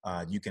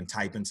 You can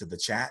type into the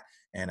chat,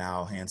 and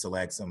I'll hand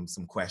select some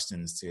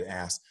questions to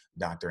ask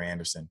Dr.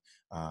 Anderson.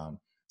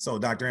 So,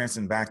 Dr.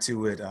 Anderson, back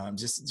to it.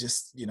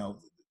 Just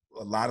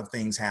a lot of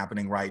things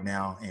happening right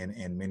now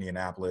in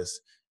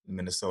Minneapolis,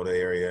 Minnesota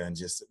area, and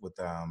just with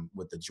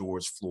the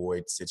George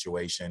Floyd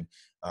situation.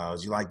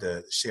 Would you like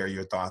to share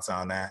your thoughts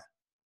on that?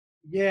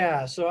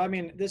 Yeah, so I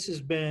mean, this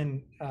has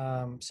been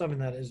something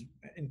that is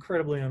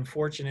incredibly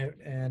unfortunate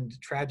and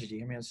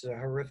tragedy. I mean, it's a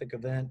horrific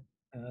event.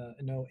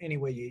 Any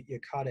way you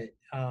cut it.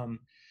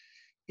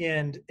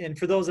 And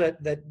for those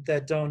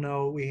that don't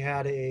know, we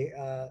had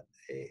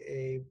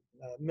a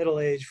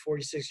middle-aged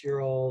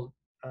 46-year-old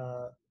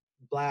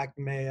black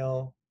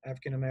male,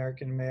 African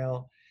American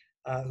male,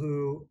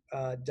 who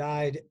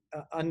died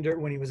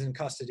when he was in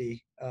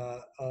custody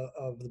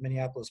of the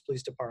Minneapolis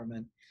Police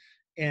Department.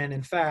 And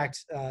in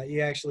fact,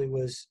 he actually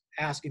was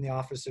asking the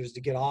officers to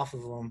get off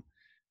of him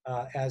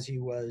as he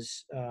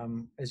was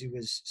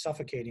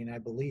suffocating, I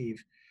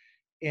believe.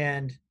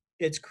 And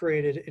it's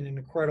created an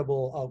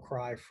incredible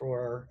outcry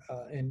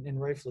and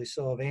rightfully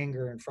so, of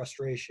anger and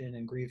frustration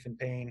and grief and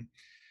pain.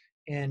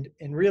 And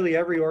really,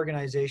 every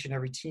organization,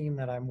 every team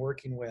that I'm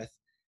working with,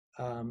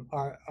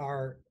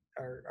 are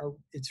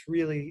it's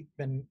really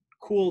been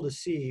cool to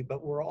see.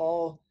 But we're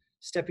all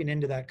stepping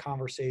into that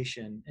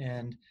conversation,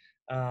 and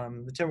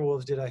the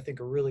Timberwolves did, I think,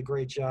 a really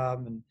great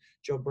job. And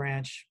Joe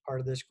Branch,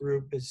 part of this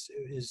group, is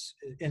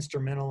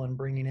instrumental in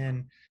bringing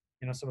in,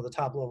 some of the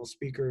top level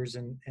speakers,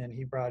 and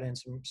he brought in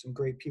some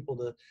great people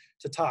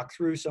to talk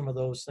through some of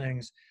those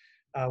things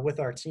with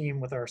our team,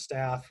 with our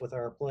staff, with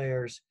our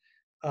players.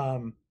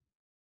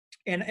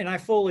 And I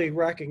fully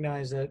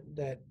recognize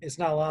that it's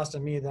not lost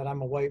on me that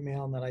I'm a white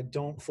male and that I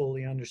don't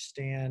fully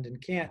understand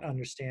and can't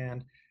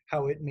understand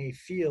how it may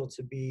feel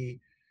to be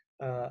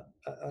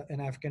an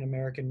African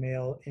American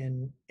male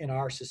in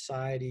our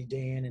society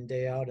day in and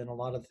day out, and a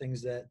lot of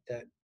things that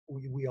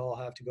we all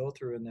have to go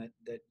through, and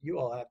that you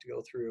all have to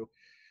go through.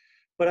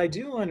 But I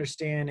do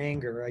understand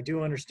anger. I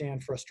do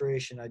understand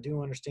frustration. I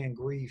do understand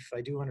grief.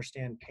 I do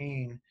understand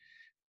pain.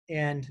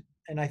 And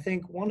and I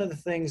think one of the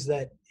things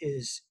that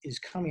is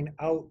coming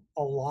out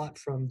a lot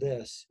from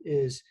this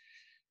is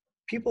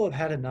people have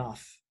had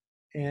enough.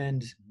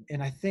 And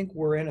and I think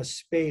we're in a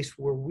space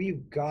where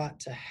we've got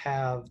to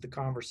have the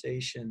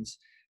conversations.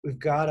 We've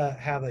got to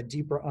have a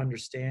deeper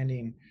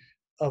understanding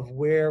of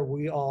where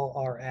we all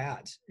are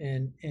at.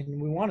 And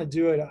we want to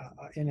do it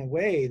in a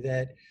way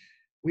that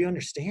we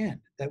understand,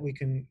 that we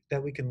can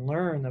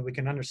learn, that we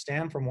can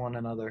understand from one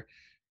another.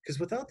 Because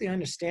without the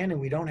understanding,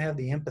 we don't have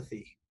the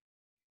empathy,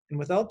 and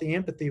without the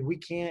empathy, we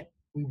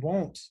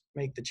won't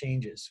make the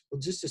changes.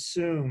 We'll just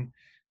assume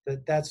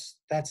that that's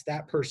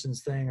that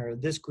person's thing, or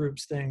this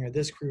group's thing, or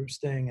this group's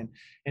thing,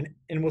 and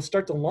we'll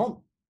start to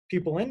lump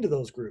people into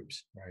those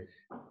groups. Right.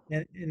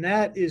 And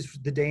that is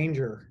the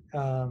danger,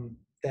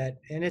 that,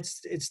 and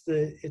it's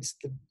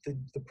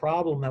the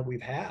problem that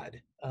we've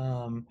had,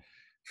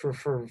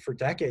 for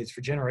decades,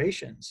 for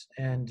generations.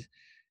 And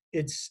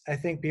it's, I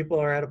think people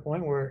are at a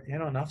point where,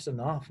 enough's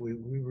enough. We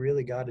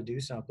really got to do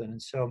something.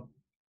 And so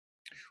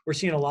we're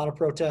seeing a lot of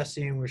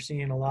protesting. We're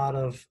seeing a lot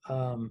of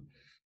a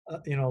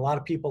lot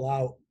of people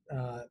out,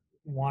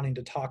 wanting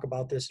to talk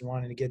about this and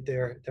wanting to get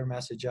their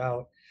message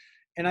out.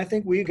 And I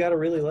think we got to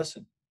really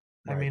listen.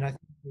 I Right. mean, I think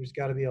there's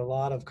got to be a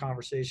lot of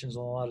conversations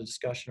and a lot of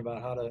discussion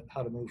about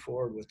how to move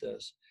forward with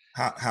this.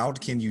 How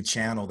can you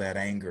channel that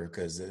anger?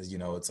 Because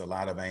it's a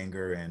lot of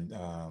anger, and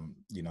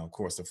of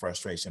course, the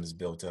frustration is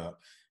built up.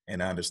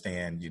 And I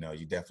understand, you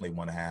definitely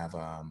want to have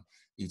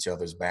each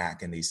other's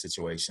back in these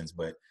situations,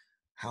 but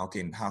how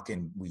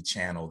can we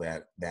channel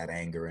that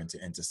anger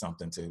into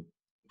something to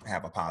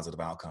have a positive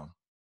outcome?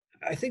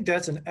 I think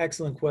that's an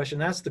excellent question.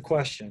 That's the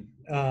question.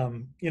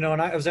 And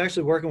I was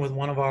actually working with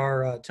one of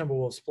our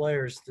Timberwolves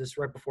players this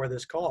right before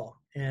this call,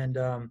 and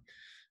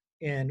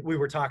we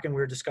were talking,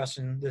 we were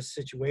discussing this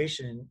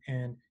situation,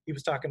 and he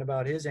was talking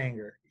about his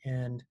anger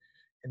and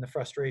the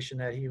frustration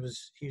that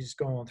he's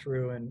going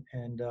through,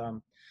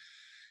 and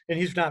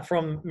he's not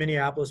from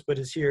Minneapolis, but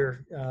is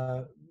here,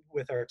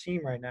 with our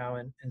team right now.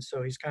 And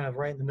so he's kind of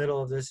right in the middle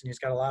of this, and he's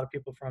got a lot of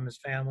people from his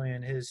family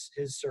and his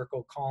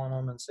circle calling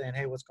him and saying,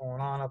 "Hey, what's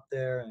going on up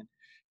there? And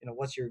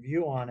what's your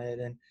view on it?"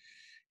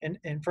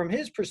 And from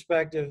his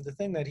perspective, the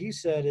thing that he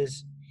said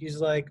is,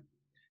 he's like,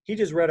 he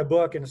just read a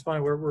book, and it's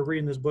funny, we're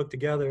reading this book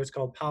together. It's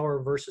called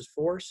Power versus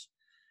Force.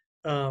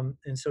 And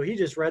so he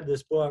just read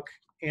this book,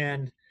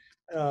 and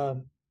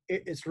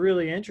it's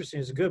really interesting.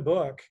 It's a good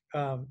book.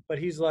 But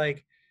he's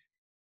like,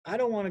 I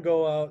don't want to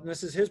go out, and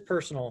this is his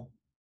personal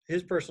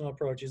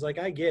approach. He's like,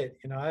 I get,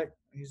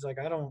 he's like,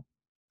 I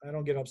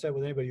don't get upset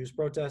with anybody who's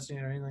protesting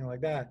or anything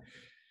like that.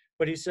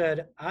 But he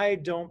said, I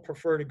don't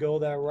prefer to go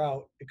that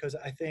route, because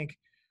I think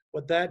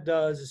what that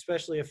does,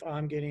 especially if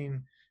I'm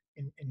getting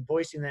in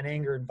voicing that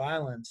anger and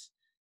violence,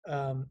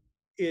 um,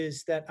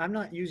 is that I'm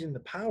not using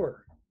the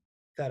power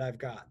that I've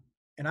got.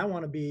 And I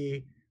want to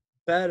be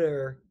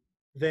better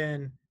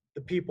than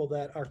the people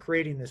that are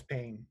creating this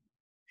pain.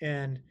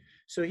 And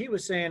so he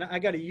was saying, I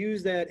got to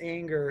use that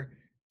anger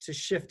to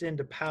shift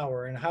into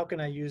power. And how can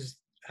I use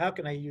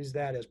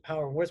that as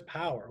power? And what's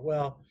power?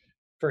 Well,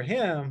 for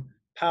him,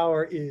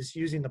 power is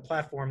using the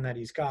platform that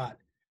he's got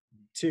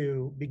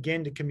to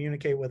begin to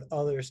communicate with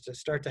others, to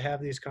start to have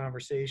these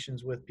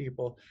conversations with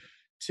people,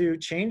 to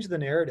change the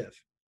narrative.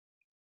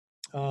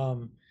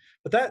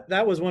 But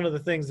that was one of the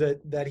things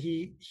that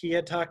he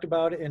had talked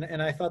about,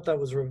 and I thought that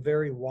was a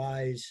very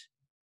wise,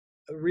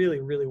 really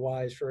really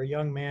wise for a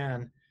young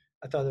man.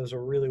 I thought that was a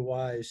really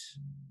wise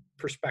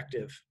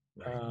perspective,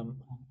 Right.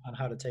 on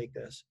how to take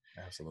this.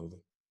 Absolutely.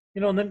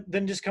 And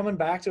then just coming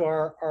back to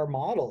our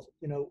model,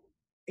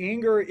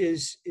 anger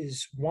is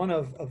one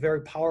of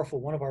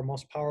our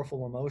most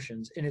powerful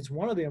emotions, and it's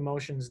one of the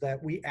emotions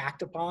that we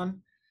act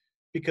upon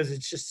because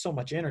it's just so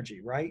much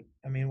energy, right?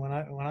 I mean, when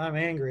I'm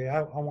angry,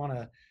 I want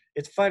to.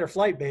 It's fight or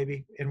flight,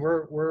 baby, and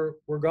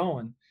we're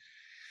going.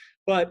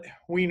 But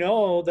we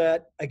know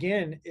that,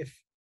 again, if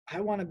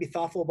I want to be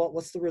thoughtful about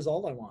what's the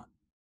result I want,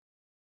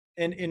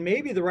 and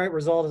maybe the right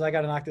result is I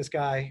got to knock this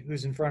guy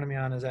who's in front of me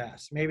on his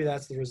ass. Maybe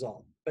that's the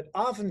result. But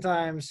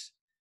oftentimes,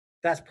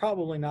 that's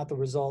probably not the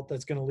result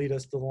that's going to lead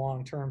us to the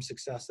long-term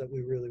success that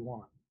we really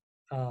want.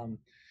 Um,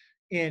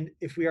 and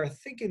if we are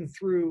thinking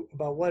through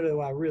about what do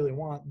I really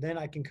want, then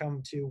I can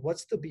come to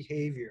what's the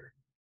behavior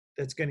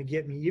that's going to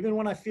get me, even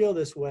when I feel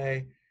this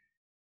way,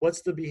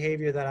 what's the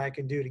behavior that I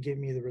can do to give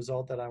me the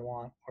result that I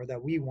want, or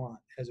that we want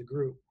as a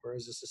group or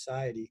as a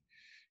society.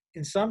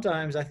 And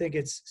sometimes I think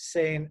it's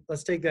saying,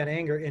 let's take that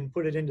anger and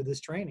put it into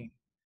this training.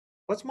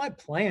 What's my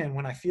plan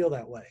when I feel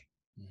that way?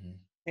 Hmm.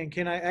 And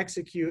can I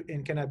execute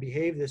and can I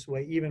behave this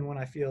way even when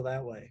I feel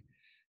that way?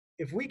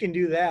 If we can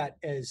do that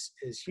as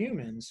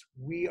humans,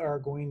 we are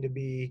going to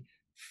be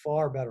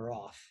far better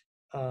off,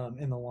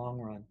 in the long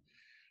run.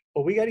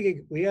 But we got to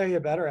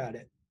get better at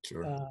it.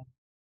 Sure.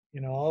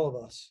 Uh, all of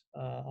us,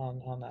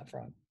 on that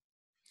front.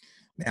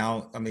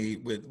 Now, I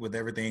mean, with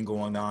everything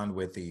going on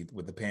with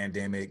the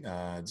pandemic,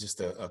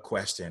 just a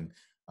question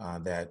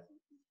that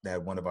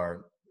one of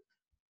our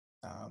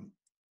um,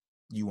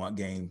 you want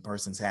game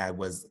persons had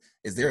was,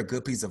 is there a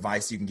good piece of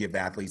advice you can give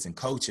athletes and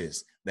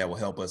coaches that will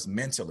help us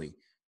mentally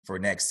for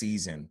next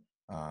season,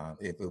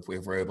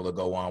 if we're able to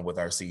go on with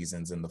our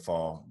seasons in the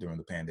fall during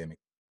the pandemic?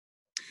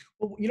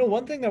 Well, you know,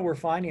 one thing that we're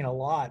finding a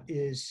lot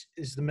is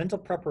the mental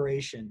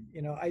preparation.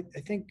 You know, I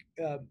think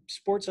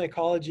sports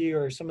psychology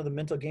or some of the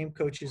mental game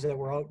coaches that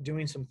were out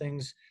doing some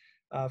things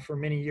for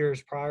many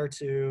years prior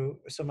to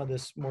some of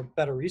this more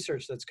better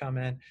research that's come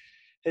in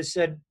has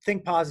said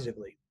think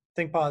positively,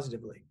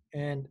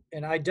 and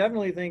I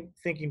definitely think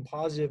thinking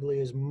positively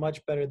is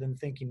much better than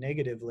thinking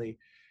negatively.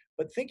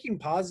 But thinking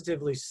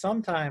positively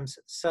sometimes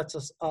sets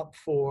us up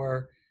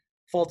for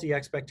faulty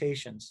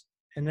expectations,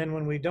 and then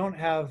when we don't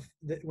have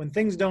when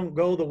things don't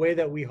go the way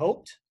that we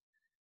hoped,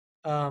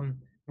 um,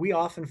 we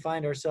often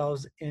find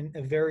ourselves in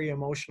a very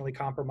emotionally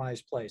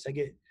compromised place. I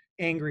get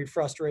angry,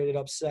 frustrated,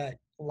 upset,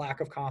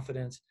 lack of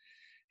confidence.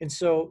 And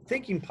so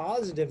thinking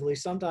positively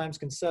sometimes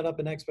can set up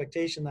an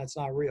expectation that's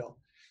not real.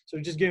 So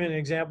just giving an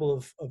example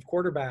of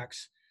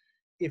quarterbacks,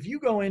 if you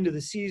go into the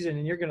season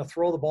and you're going to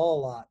throw the ball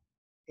a lot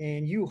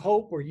and you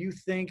hope or you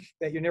think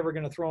that you're never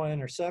going to throw an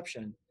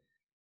interception,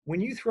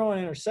 when you throw an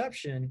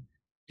interception,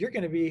 you're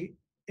going to be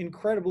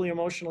incredibly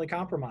emotionally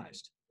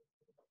compromised.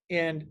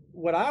 And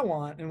what I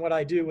want and what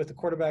I do with the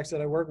quarterbacks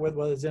that I work with,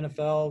 whether it's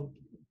NFL,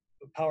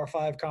 Power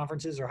Five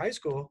conferences, or high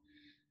school,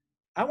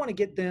 I want to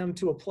get them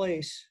to a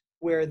place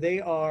where they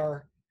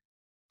are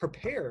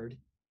prepared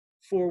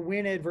for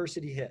when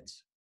adversity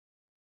hits.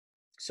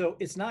 So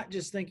it's not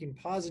just thinking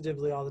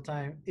positively all the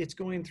time, it's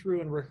going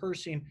through and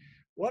rehearsing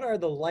what are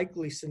the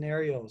likely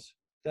scenarios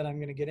that I'm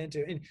going to get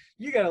into. And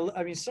you got to,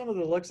 I mean, some of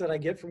the looks that I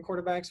get from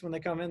quarterbacks when they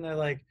come in, they're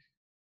like,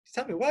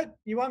 tell me what?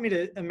 You want me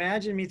to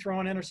imagine me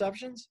throwing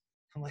interceptions?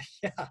 I'm like,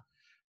 yeah,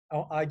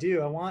 I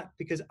do.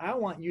 Because I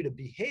want you to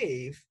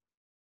behave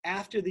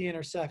after the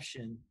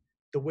interception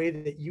the way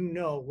that you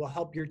know will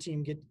help your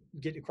team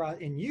get across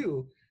in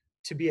you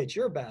to be at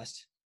your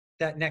best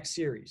that next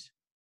series.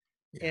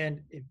 Yeah.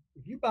 And if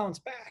you bounce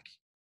back,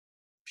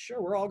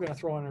 sure, we're all going to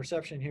throw an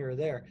interception here or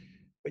there,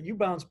 but you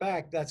bounce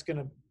back, that's going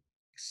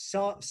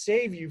to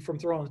save you from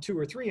throwing 2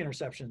 or 3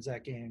 interceptions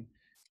that game.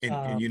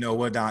 And you know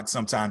what, Doc?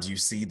 Sometimes you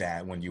see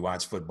that when you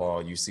watch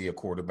football, you see a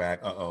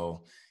quarterback,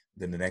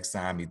 then the next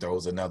time he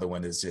throws another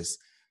one, it's just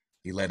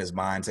he let his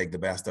mind take the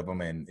best of him,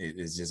 and it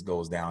just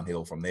goes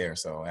downhill from there.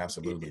 So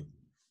absolutely.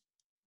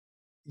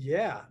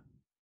 Yeah.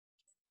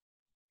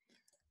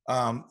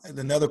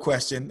 Another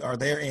question: are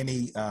there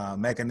any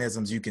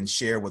mechanisms you can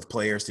share with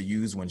players to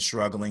use when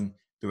struggling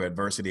through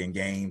adversity in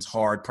games,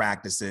 hard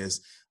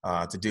practices,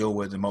 to deal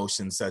with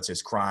emotions such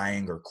as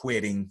crying or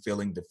quitting,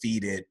 feeling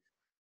defeated?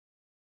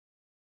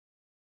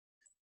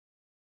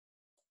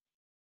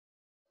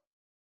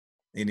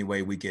 Any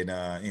way we could,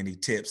 any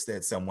tips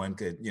that someone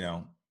could,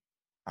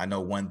 I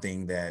know one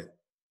thing that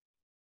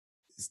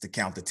is to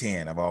count to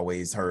 10. I've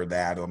always heard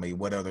that. I mean,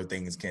 what other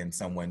things can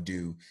someone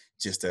do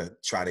just to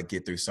try to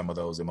get through some of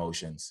those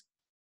emotions?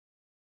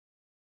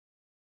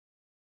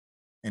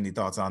 Any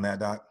thoughts on that,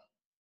 Doc?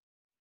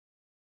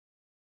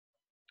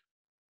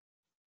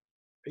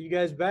 Are you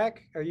guys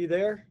back? Are you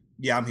there?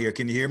 Yeah, I'm here.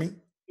 Can you hear me?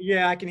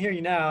 Yeah, I can hear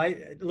you now.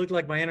 It looked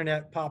like my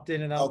internet popped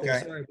in and out there.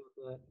 Okay. Sorry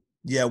about that.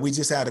 Yeah, we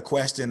just had a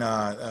question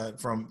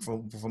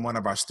from one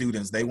of our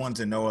students. They wanted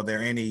to know, are there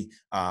any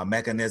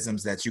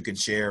mechanisms that you can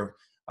share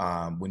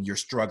when you're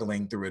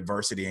struggling through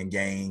adversity in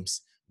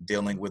games,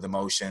 dealing with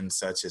emotions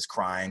such as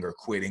crying or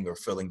quitting or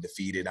feeling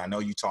defeated? I know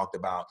you talked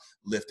about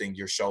lifting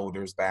your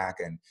shoulders back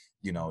and,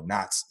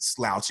 not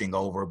slouching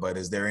over, but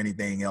is there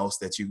anything else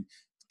that you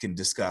can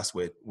discuss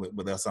with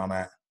us on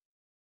that?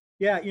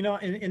 Yeah,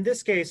 in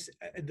this case,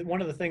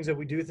 one of the things that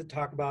we do to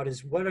talk about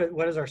is what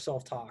is our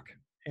self-talk.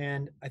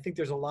 And I think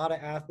there's a lot of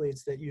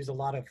athletes that use a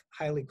lot of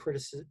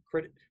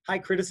high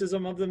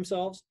criticism of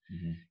themselves,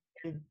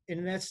 Mhm.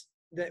 and that's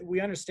that we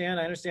understand.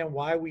 I understand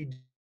why we.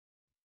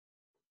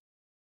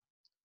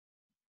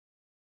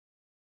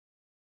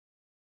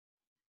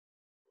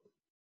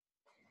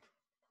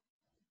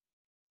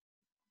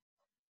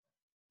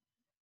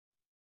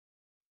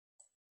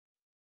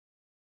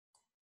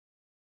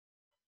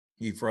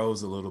 He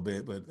froze a little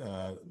bit, but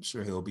I'm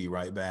sure he'll be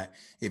right back.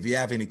 If you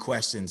have any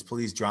questions,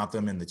 please drop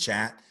them in the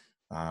chat.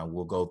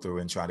 We'll go through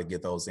and try to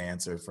get those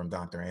answered from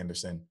Dr.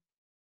 Anderson.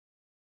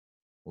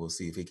 We'll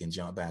see if he can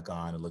jump back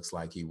on. It looks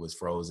like he was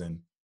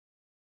frozen.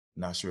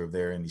 Not sure if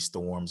there are any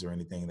storms or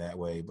anything that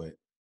way, but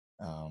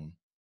um,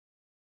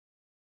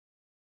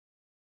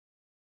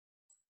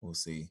 we'll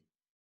see.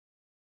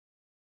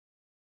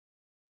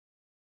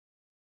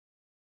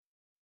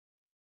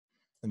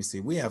 Let me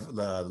see. We have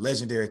the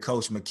legendary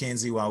Coach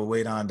McKenzie while we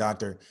wait on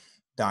Doctor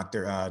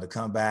to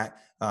come back.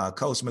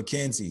 Coach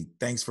McKenzie,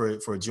 thanks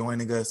for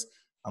joining us.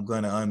 I'm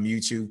going to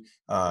unmute you.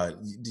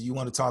 Do you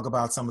want to talk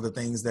about some of the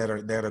things that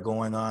are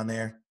going on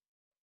there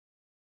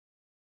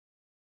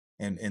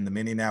in the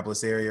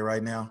Minneapolis area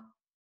right now?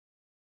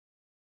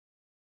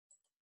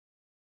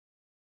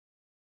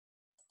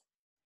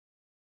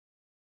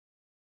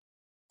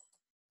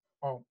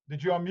 Oh,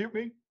 did you unmute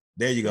me?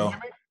 There you Can you go. hear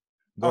me?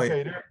 Go ahead.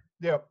 Okay, there.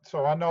 Yeah.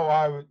 So I know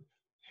I would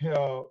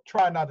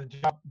try not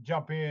to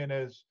jump in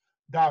as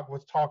Doc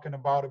was talking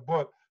about it,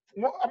 but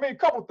I mean, a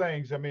couple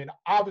things. I mean,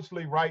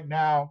 obviously, right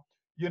now,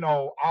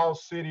 our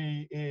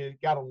city is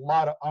got a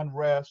lot of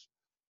unrest.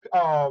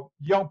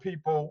 Young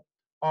people,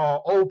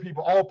 old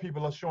people, all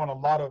people are showing a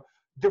lot of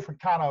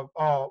different kind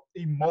of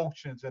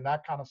emotions and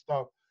that kind of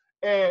stuff.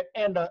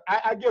 And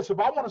I guess if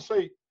I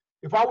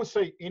would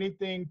say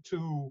anything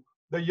to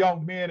the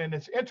young men, and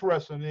it's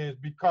interesting, is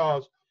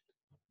because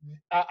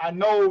I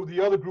know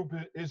the other group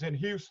is in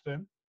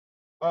Houston.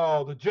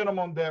 The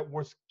gentleman that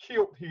was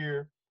killed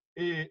here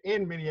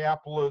in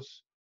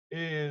Minneapolis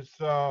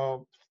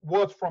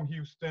was from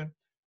Houston,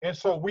 and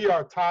so we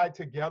are tied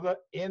together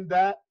in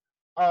that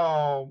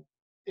um,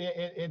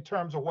 in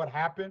terms of what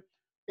happened.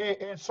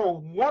 And so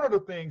one of the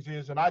things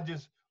is, and I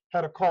just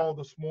had a call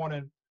this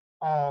morning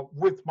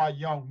with my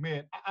young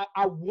men.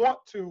 I want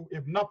to,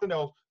 if nothing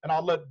else, and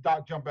I'll let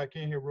Doc jump back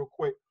in here real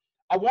quick.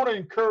 I want to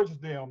encourage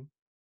them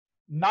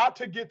not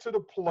to get to the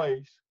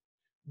place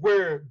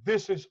where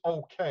this is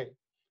okay.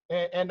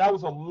 And that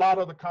was a lot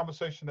of the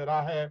conversation that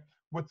I had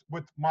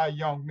with my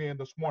young men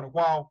this morning.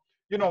 While,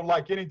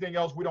 like anything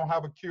else, we don't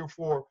have a cure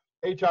for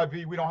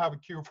HIV, we don't have a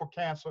cure for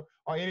cancer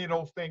or any of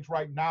those things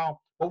right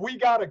now. But we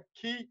got to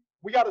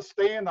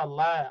stay in the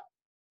lab.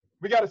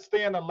 We got to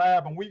stay in the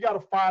lab, and we got to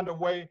find a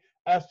way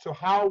as to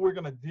how we're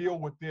going to deal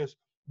with this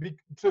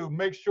to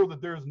make sure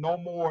that there's no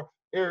more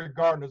Eric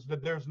Gardners,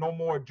 that there's no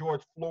more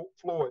George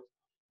Floyd.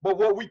 But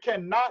what we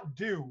cannot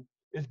do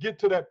is get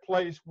to that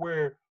place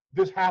where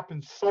this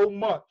happens so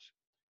much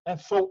and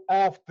so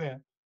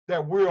often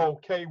that we're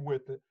okay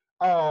with it.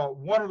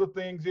 One of the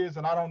things is,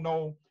 and I don't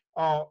know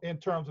in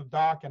terms of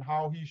Doc and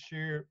how he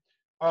shared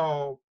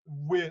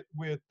with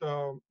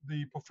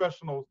the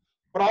professionals,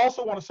 but I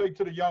also want to say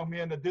to the young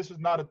men that this is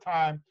not a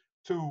time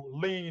to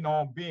lean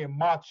on being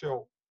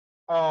macho.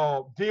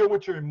 Deal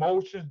with your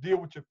emotions, deal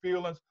with your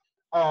feelings.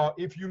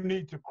 If you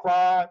need to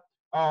cry,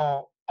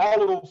 all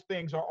of those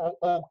things are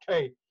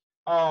okay.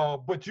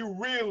 But you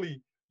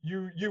really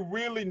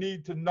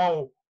need to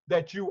know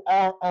that you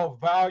are of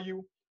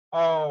value.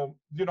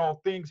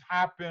 Things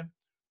happen.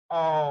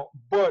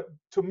 But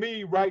to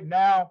me right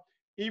now,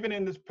 even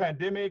in this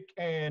pandemic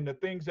and the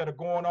things that are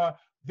going on,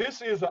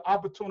 this is an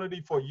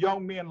opportunity for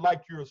young men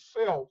like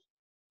yourselves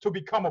to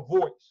become a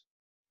voice,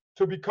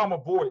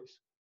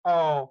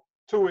 uh,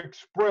 to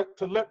express,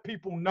 to let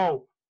people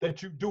know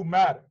that you do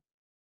matter,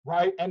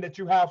 right? And that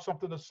you have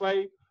something to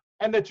say,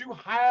 and that you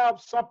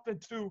have something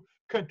to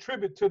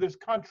contribute to this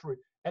country,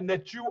 and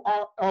that you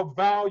are of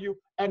value.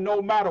 And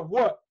no matter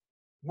what,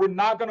 we're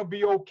not going to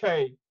be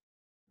okay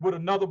with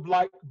another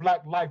black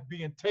life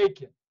being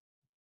taken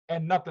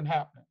and nothing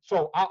happening.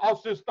 So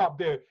I'll just stop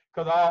there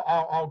because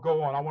I'll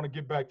go on. I want to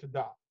get back to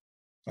Doc.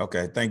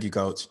 Okay, thank you,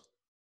 Coach.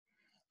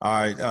 All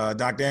right,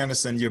 Dr.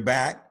 Anderson, you're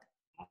back.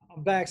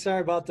 I'm back.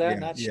 Sorry about that. Yeah,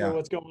 Not sure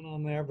what's going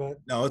on there, but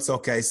no, it's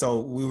okay. So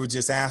we were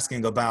just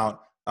asking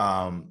about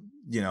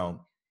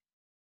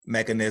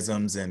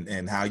mechanisms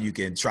and how you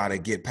can try to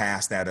get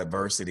past that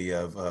adversity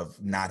of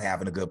not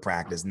having a good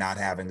practice, not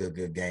having a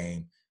good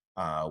game,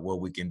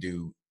 what we can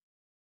do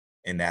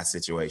in that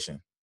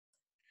situation.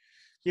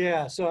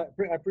 Yeah, so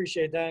I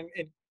appreciate that.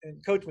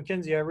 And Coach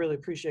McKenzie, I really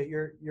appreciate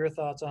your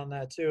thoughts on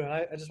that too. And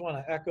I just want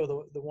to echo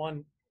the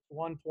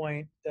one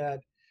point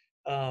that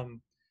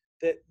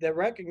that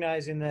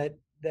recognizing that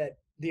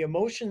the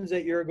emotions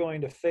that you're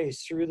going to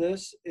face through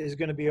this is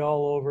going to be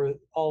all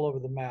over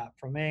the map,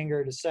 from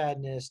anger to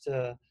sadness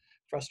to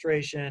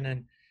frustration,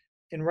 and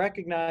in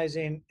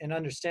recognizing and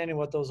understanding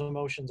what those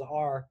emotions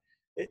are,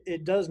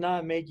 it does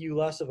not make you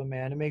less of a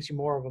man. It makes you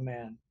more of a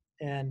man.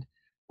 And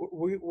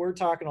we're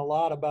talking a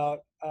lot about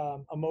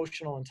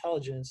emotional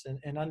intelligence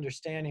and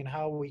understanding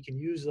how we can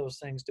use those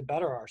things to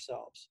better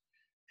ourselves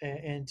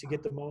and to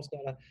get the most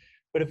out of.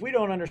 But if we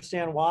don't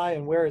understand why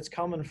and where it's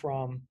coming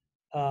from,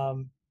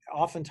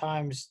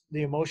 oftentimes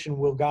the emotion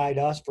will guide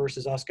us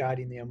versus us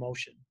guiding the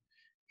emotion.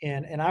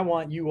 And I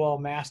want you all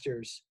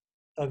masters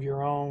of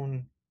your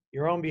own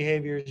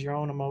behaviors, your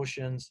own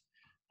emotions,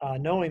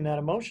 knowing that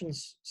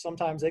emotions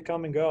sometimes they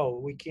come and go.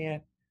 We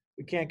can't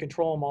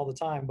control them all the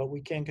time, but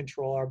we can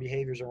control our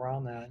behaviors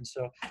around that. And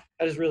so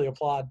I just really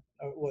applaud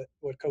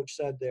what Coach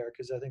said there,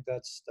 because I think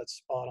that's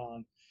spot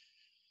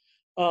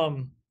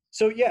on.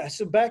 So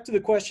back to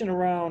the question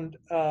around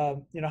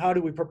how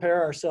do we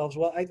prepare ourselves?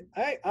 Well,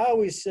 I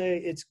always say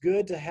it's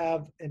good to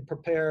have and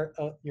prepare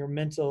your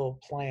mental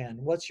plan.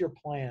 What's your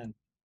plan?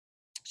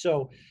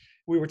 So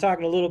we were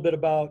talking a little bit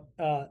about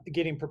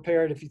getting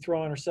prepared. If you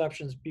throw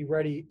interceptions, be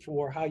ready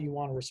for how you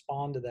want to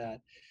respond to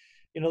that.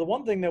 The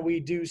one thing that we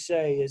do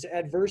say is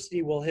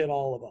adversity will hit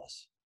all of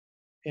us.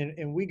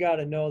 And we got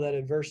to know that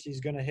adversity is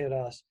going to hit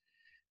us.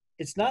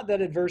 It's not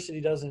that adversity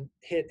doesn't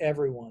hit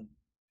everyone.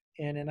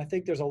 And I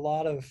think there's a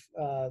lot of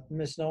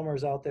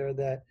misnomers out there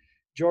that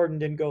Jordan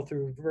didn't go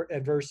through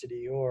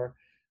adversity, or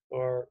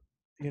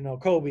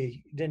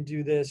Kobe didn't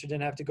do this or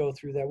didn't have to go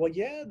through that. Well,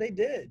 yeah, they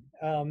did,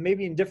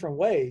 maybe in different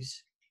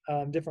ways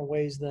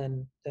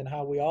than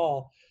how we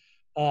all.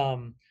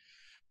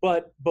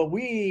 But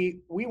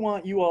we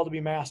want you all to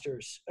be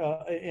masters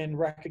in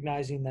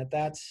recognizing that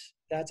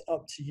that's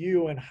up to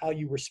you, and how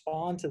you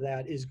respond to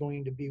that is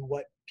going to be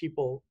what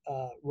people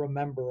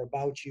remember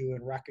about you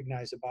and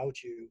recognize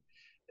about you.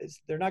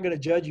 They're not going to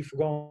judge you for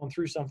going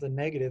through something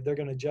negative. They're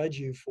going to judge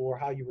you for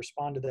how you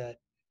respond to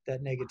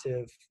that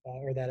negative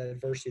or that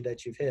adversity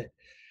that you've hit.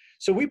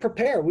 So we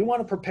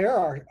want to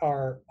prepare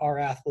our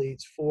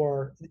athletes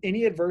for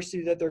any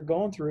adversity that they're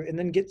going through, and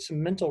then get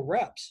some mental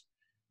reps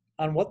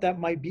on what that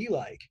might be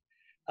like.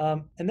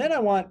 And then I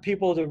want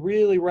people to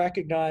really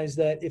recognize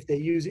that if they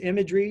use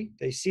imagery,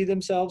 they see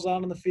themselves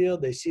out on the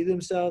field, they see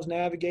themselves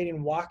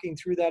navigating, walking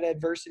through that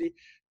adversity,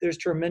 there's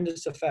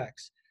tremendous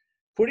effects.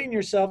 Putting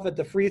yourself at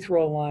the free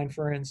throw line,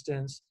 for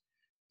instance,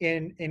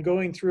 in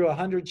going through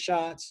 100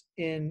 shots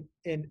in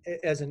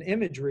as an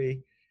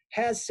imagery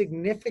has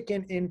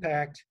significant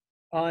impact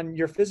on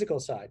your physical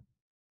side.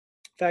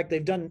 In fact,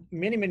 they've done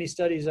many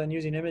studies on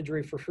using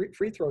imagery for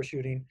free throw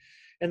shooting,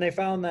 and they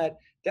found that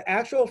the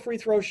actual free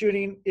throw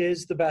shooting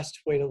is the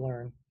best way to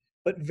learn,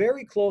 but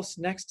very close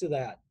next to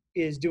that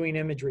is doing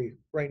imagery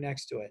right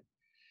next to it.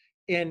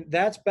 And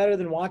that's better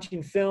than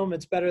watching film.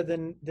 It's better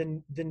than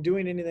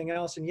doing anything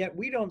else. And yet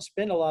we don't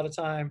spend a lot of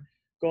time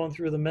going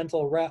through the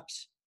mental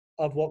reps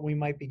of what we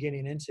might be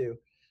getting into.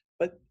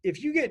 But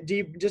if you get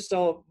deep, just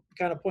I'll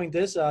kind of point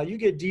this out, you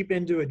get deep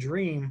into a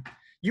dream,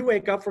 you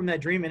wake up from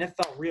that dream and it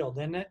felt real,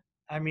 didn't it?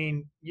 I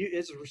mean,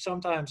 it's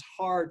sometimes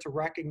hard to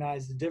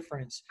recognize the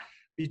difference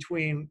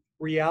between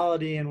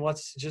reality and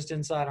what's just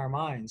inside our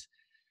minds.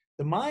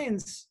 The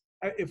minds,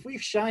 if we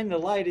shine the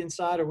light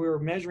inside, or we were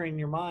measuring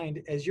your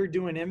mind as you're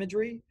doing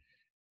imagery,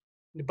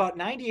 about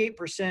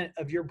 98%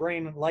 of your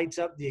brain lights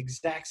up the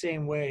exact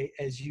same way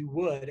as it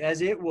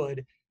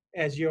would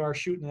as you are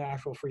shooting the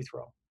actual free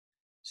throw.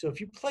 So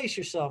if you place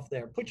yourself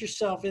there, put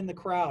yourself in the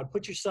crowd,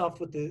 put yourself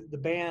with the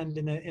band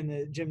in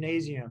the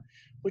gymnasium,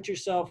 put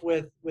yourself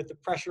with the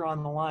pressure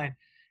on the line,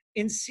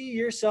 and see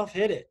yourself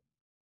hit it.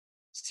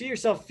 See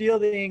yourself feel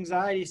the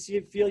anxiety,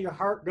 feel your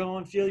heart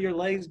going, feel your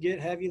legs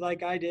get heavy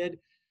like I did,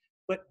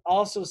 but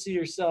also see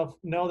yourself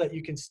know that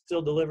you can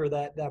still deliver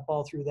that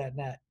ball through that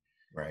net.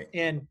 Right.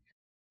 And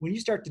when you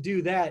start to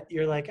do that,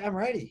 you're like, I'm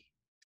ready.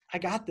 I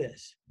got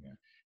this. Yeah.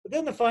 But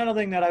then the final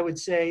thing that I would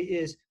say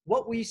is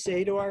what we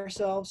say to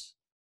ourselves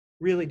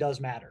really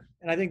does matter.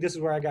 And I think this is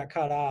where I got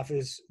cut off,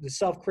 is the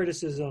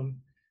self-criticism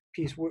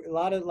piece. A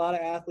lot of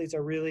athletes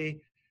are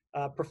really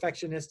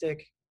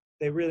perfectionistic.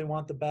 They really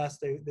want the best.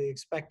 They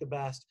expect the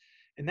best.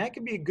 And that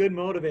can be a good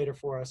motivator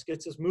for us,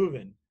 gets us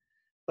moving.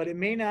 But it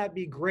may not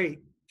be great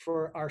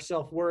for our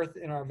self-worth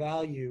and our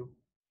value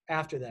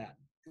after that.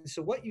 And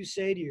so what you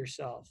say to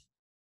yourself,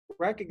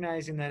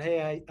 recognizing that,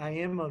 hey, I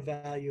am of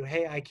value.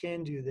 Hey, I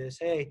can do this.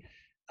 Hey,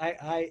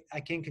 I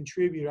can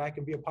contribute. I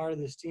can be a part of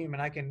this team,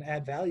 and I can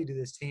add value to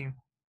this team.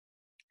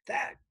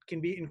 That can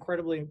be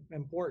incredibly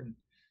important.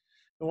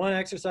 The one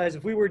exercise,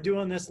 if we were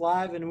doing this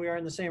live and we are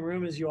in the same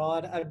room as you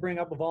all, I'd bring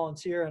up a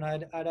volunteer and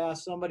I'd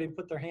ask somebody to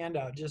put their hand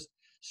out just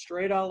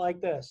straight out like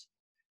this.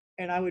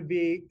 And I would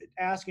be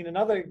asking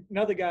another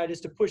guy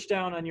just to push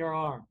down on your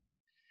arm.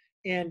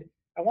 And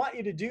I want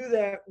you to do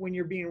that when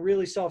you're being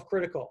really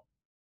self-critical,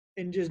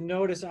 and just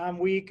notice, I'm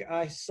weak,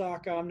 I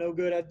suck, I'm no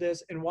good at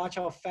this, and watch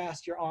how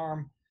fast your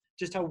arm,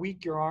 just how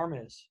weak your arm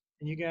is.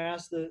 And you can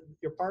ask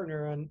your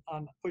partner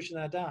on pushing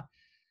that down.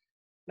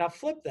 Now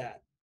flip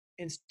that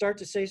and start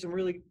to say some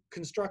really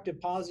constructive,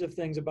 positive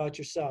things about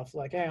yourself.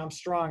 Like, hey, I'm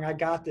strong, I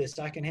got this,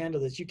 I can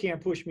handle this, you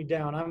can't push me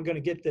down, I'm gonna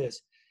get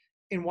this.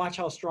 And watch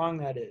how strong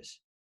that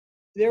is.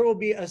 There will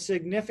be a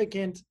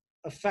significant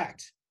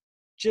effect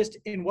just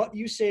in what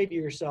you say to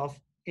yourself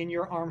in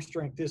your arm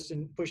strength, this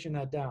and pushing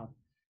that down.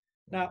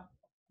 Now,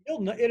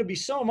 it'll be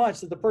so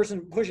much that the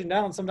person pushing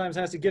down sometimes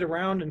has to get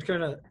around and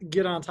kind of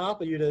get on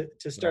top of you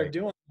to start Right.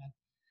 doing that.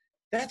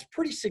 That's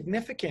pretty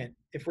significant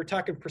if we're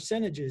talking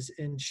percentages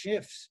and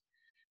shifts.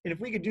 And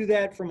if we could do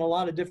that from a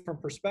lot of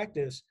different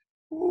perspectives,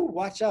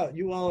 watch out.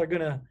 You all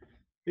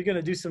you're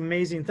gonna do some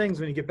amazing things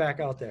when you get back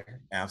out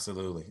there.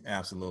 Absolutely.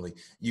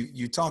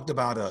 You talked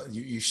about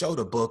you showed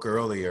a book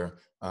earlier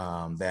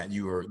that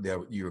you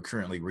were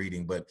currently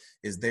reading, but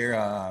is there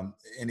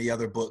any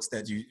other books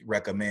that you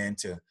recommend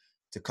to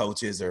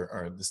coaches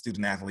or the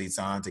student athletes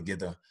on to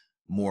get a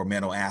more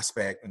mental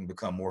aspect and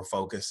become more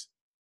focused?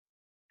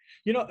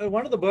 You know,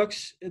 one of the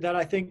books that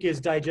I think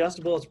is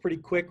digestible, it's a pretty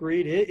quick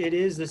read. It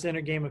is This Inner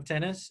Game of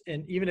Tennis.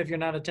 And even if you're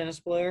not a tennis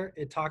player,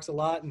 it talks a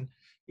lot. And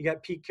you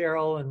got Pete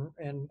Carroll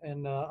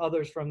and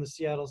others from the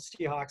Seattle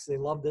Seahawks. They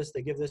love this.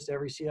 They give this to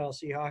every Seattle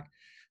Seahawk.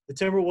 The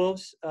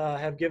Timberwolves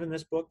have given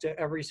this book to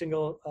every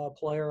single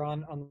player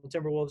on the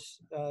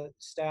Timberwolves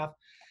staff.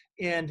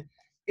 And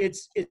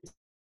it's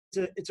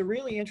a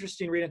really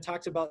interesting read. It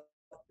talks about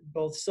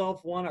both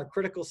self, one, our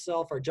critical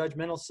self, our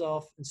judgmental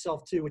self, and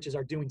self two, which is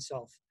our doing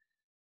self.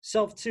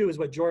 Self two is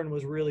what Jordan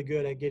was really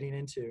good at getting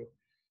into.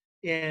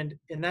 And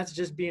that's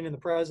just being in the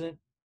present.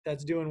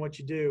 That's doing what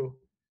you do.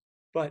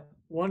 But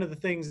one of the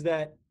things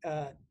that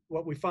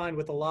what we find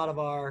with a lot of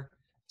our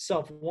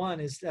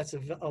self-one is that's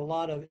a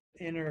lot of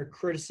inner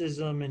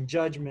criticism and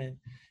judgment.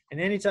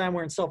 And anytime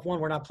we're in self-one,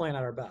 we're not playing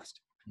at our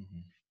best. Mm-hmm.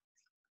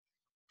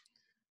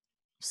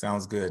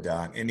 Sounds good,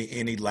 Doc.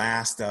 Any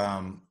last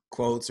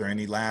quotes or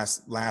any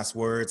last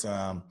words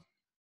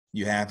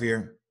you have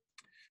here?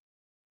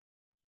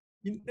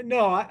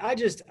 No, I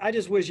just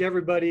wish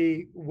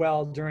everybody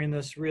well during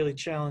this really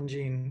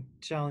challenging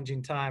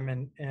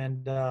time,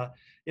 and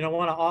you know,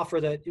 want to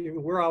offer that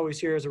we're always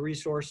here as a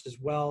resource as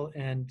well,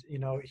 and you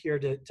know, here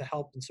to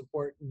help and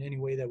support in any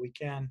way that we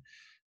can.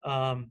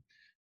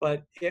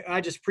 But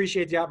I just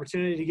appreciate the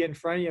opportunity to get in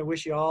front of you. I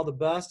wish you all the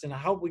best, and I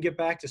hope we get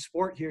back to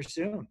sport here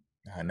soon.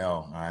 I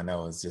know.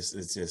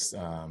 It's just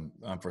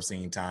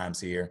unforeseen times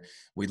here.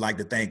 We'd like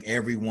to thank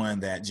everyone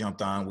that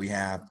jumped on. We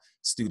have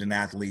student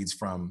athletes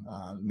from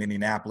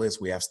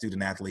Minneapolis. We have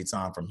student athletes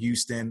on from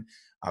Houston,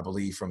 I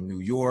believe from New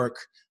York,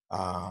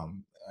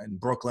 and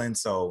Brooklyn.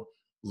 So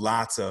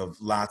lots of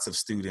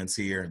students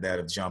here that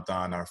have jumped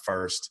on our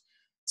first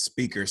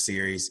speaker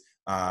series.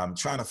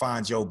 Trying to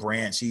find Joe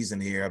Branch. He's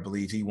in here. I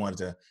believe he wanted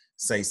to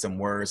say some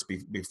words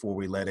before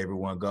we let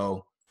everyone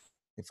go.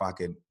 If I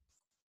could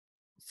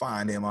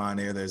find him on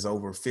there. There's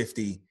over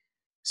 50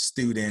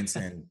 students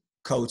and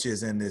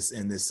coaches in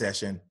this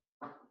session.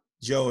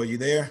 Joe, are you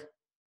there?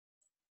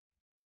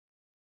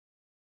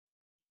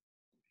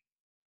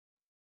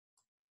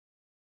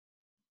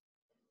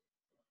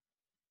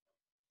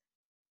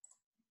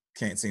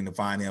 Can't seem to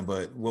find him,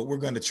 but what we're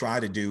going to try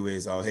to do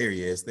is, oh, here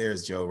he is.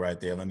 There's Joe right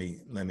there. Let me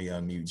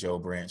unmute Joe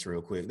Branch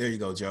real quick. There you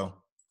go, Joe.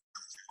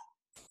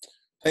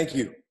 Thank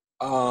you.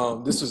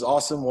 This was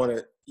awesome. Want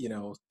to,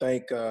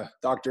 thank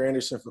Dr.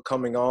 Anderson for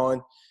coming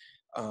on.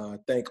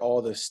 Thank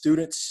all the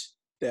students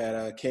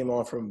that came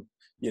on from,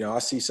 I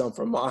see some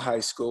from my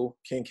high school,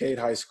 Kincaid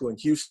High School in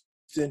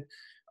Houston.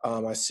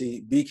 I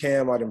see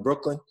BCAM out in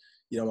Brooklyn.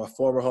 My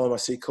former home, I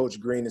see Coach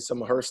Green and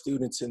some of her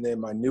students, and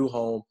then my new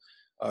home,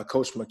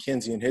 Coach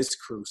McKenzie and his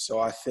crew. So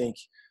I think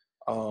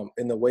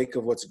in the wake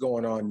of what's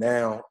going on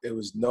now, it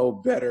was no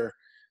better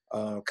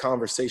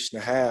conversation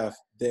to have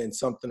than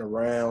something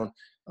around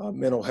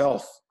mental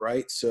health,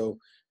 right? So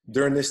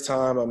during this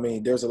time,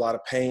 there's a lot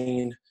of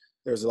pain,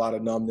 there's a lot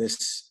of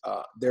numbness,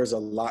 there's a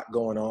lot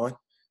going on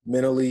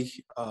mentally.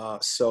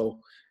 So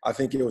I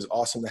think it was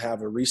awesome to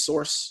have a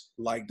resource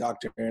like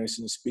Dr.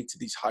 Anderson to speak to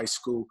these high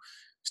school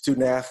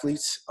student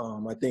athletes.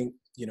 I think,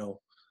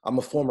 I'm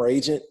a former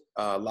agent.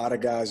 A lot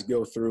of guys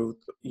go through,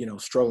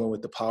 struggling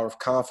with the power of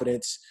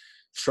confidence,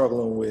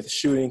 struggling with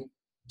shooting,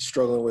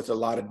 struggling with a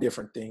lot of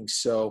different things.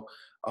 So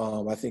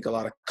I think a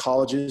lot of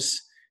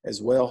colleges as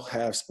well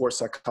have sports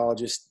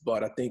psychologists,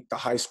 but I think the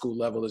high school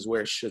level is where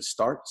it should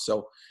start.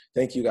 So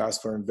thank you guys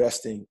for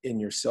investing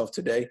in yourself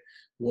today.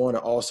 Want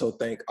to also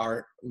thank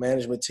our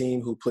management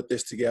team who put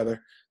this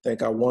together.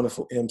 Thank our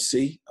wonderful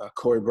MC,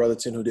 Corey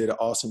Brotherton, who did an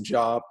awesome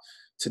job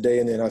today.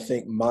 And then I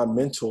think my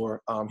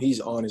mentor, he's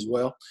on as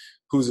well,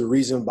 who's the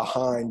reason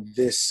behind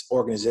this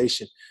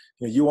organization.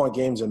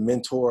 UWANTGAME's a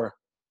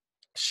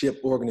mentorship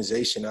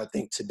organization. I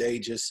think today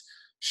just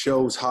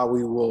shows how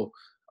we will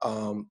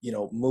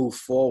move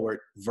forward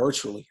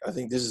virtually. I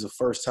think this is the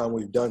first time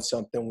we've done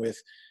something with,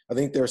 I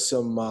think there's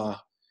some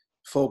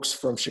folks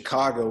from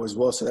Chicago as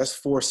well. So that's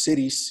 4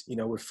 cities,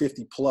 we're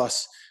 50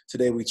 plus.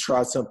 Today we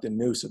tried something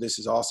new. So this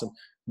is awesome.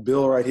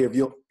 Bill right here,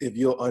 if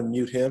you'll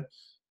unmute him.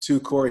 To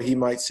Corey, he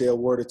might say a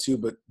word or two,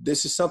 but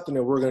this is something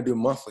that we're going to do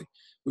monthly.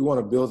 We want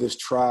to build this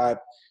tribe,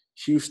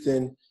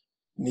 Houston,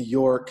 New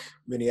York,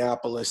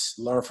 Minneapolis,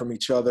 learn from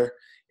each other.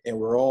 And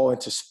we're all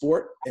into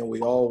sport, and we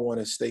all want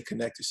to stay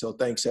connected. So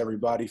thanks,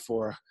 everybody,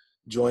 for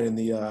joining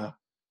the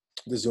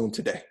Zoom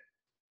today.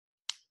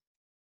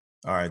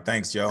 All right.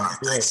 Thanks, Joe.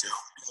 Would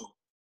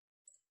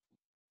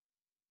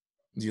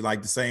you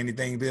like to say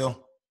anything,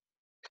 Bill?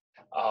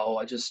 Oh,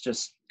 I just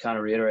kind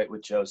of reiterate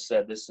what Joe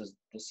said. This is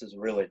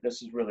really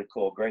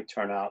cool. Great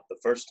turnout. The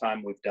first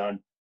time we've done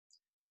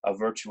a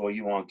virtual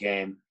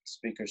UWANTGAME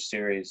speaker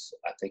series.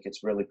 I think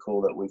it's really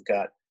cool that we've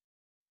got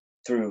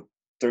through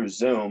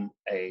Zoom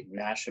a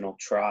national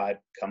tribe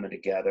coming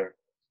together.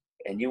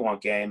 And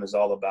UWANTGAME is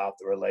all about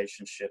the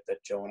relationship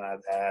that Joe and I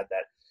have had,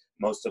 that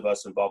most of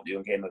us involved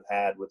in UWANTGAME have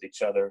had with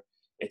each other.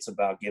 It's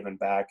about giving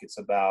back. It's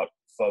about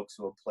folks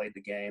who have played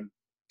the game,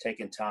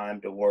 taking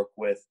time to work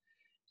with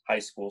high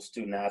school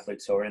student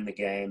athletes who are in the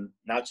game,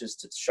 not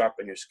just to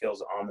sharpen your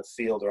skills on the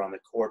field or on the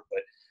court,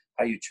 but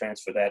how you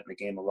transfer that in the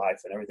game of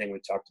life. And everything we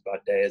talked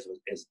about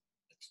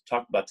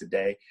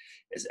today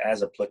is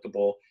as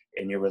applicable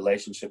in your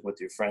relationship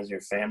with your friends and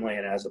your family,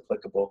 and as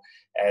applicable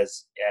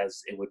as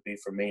it would be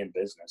for me in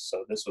business.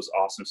 So this was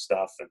awesome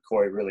stuff. And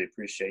Corey, really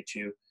appreciate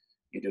you.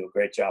 You do a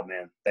great job,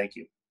 man. Thank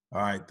you.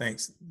 All right.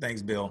 Thanks,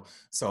 Bill.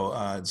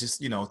 So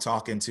just,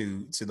 talking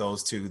to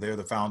those two, they're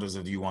the founders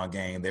of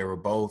UWANTGAME. They were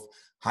both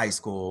high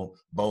school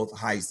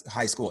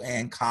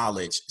and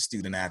college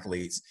student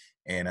athletes.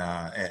 And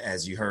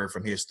as you heard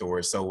from his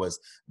story, so was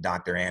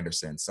Dr.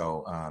 Anderson.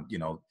 So,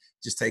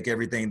 just take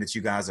everything that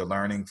you guys are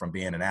learning from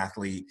being an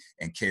athlete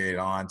and carry it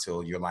on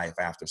to your life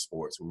after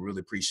sports. We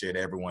really appreciate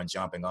everyone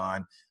jumping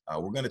on.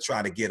 We're going to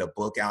try to get a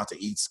book out to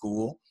each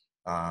school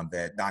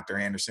that Dr.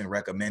 Anderson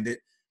recommended.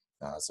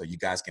 So you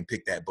guys can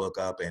pick that book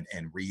up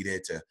and read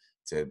it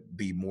to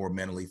be more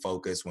mentally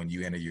focused when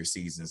you enter your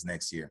seasons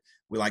next year.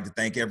 We'd like to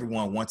thank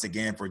everyone once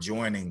again for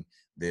joining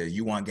the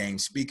UWANTGAME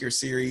Speaker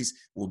Series.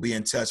 We'll be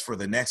in touch for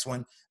the next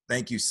one.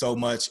 Thank you so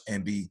much,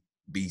 and be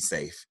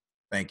safe.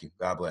 Thank you.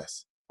 God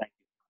bless.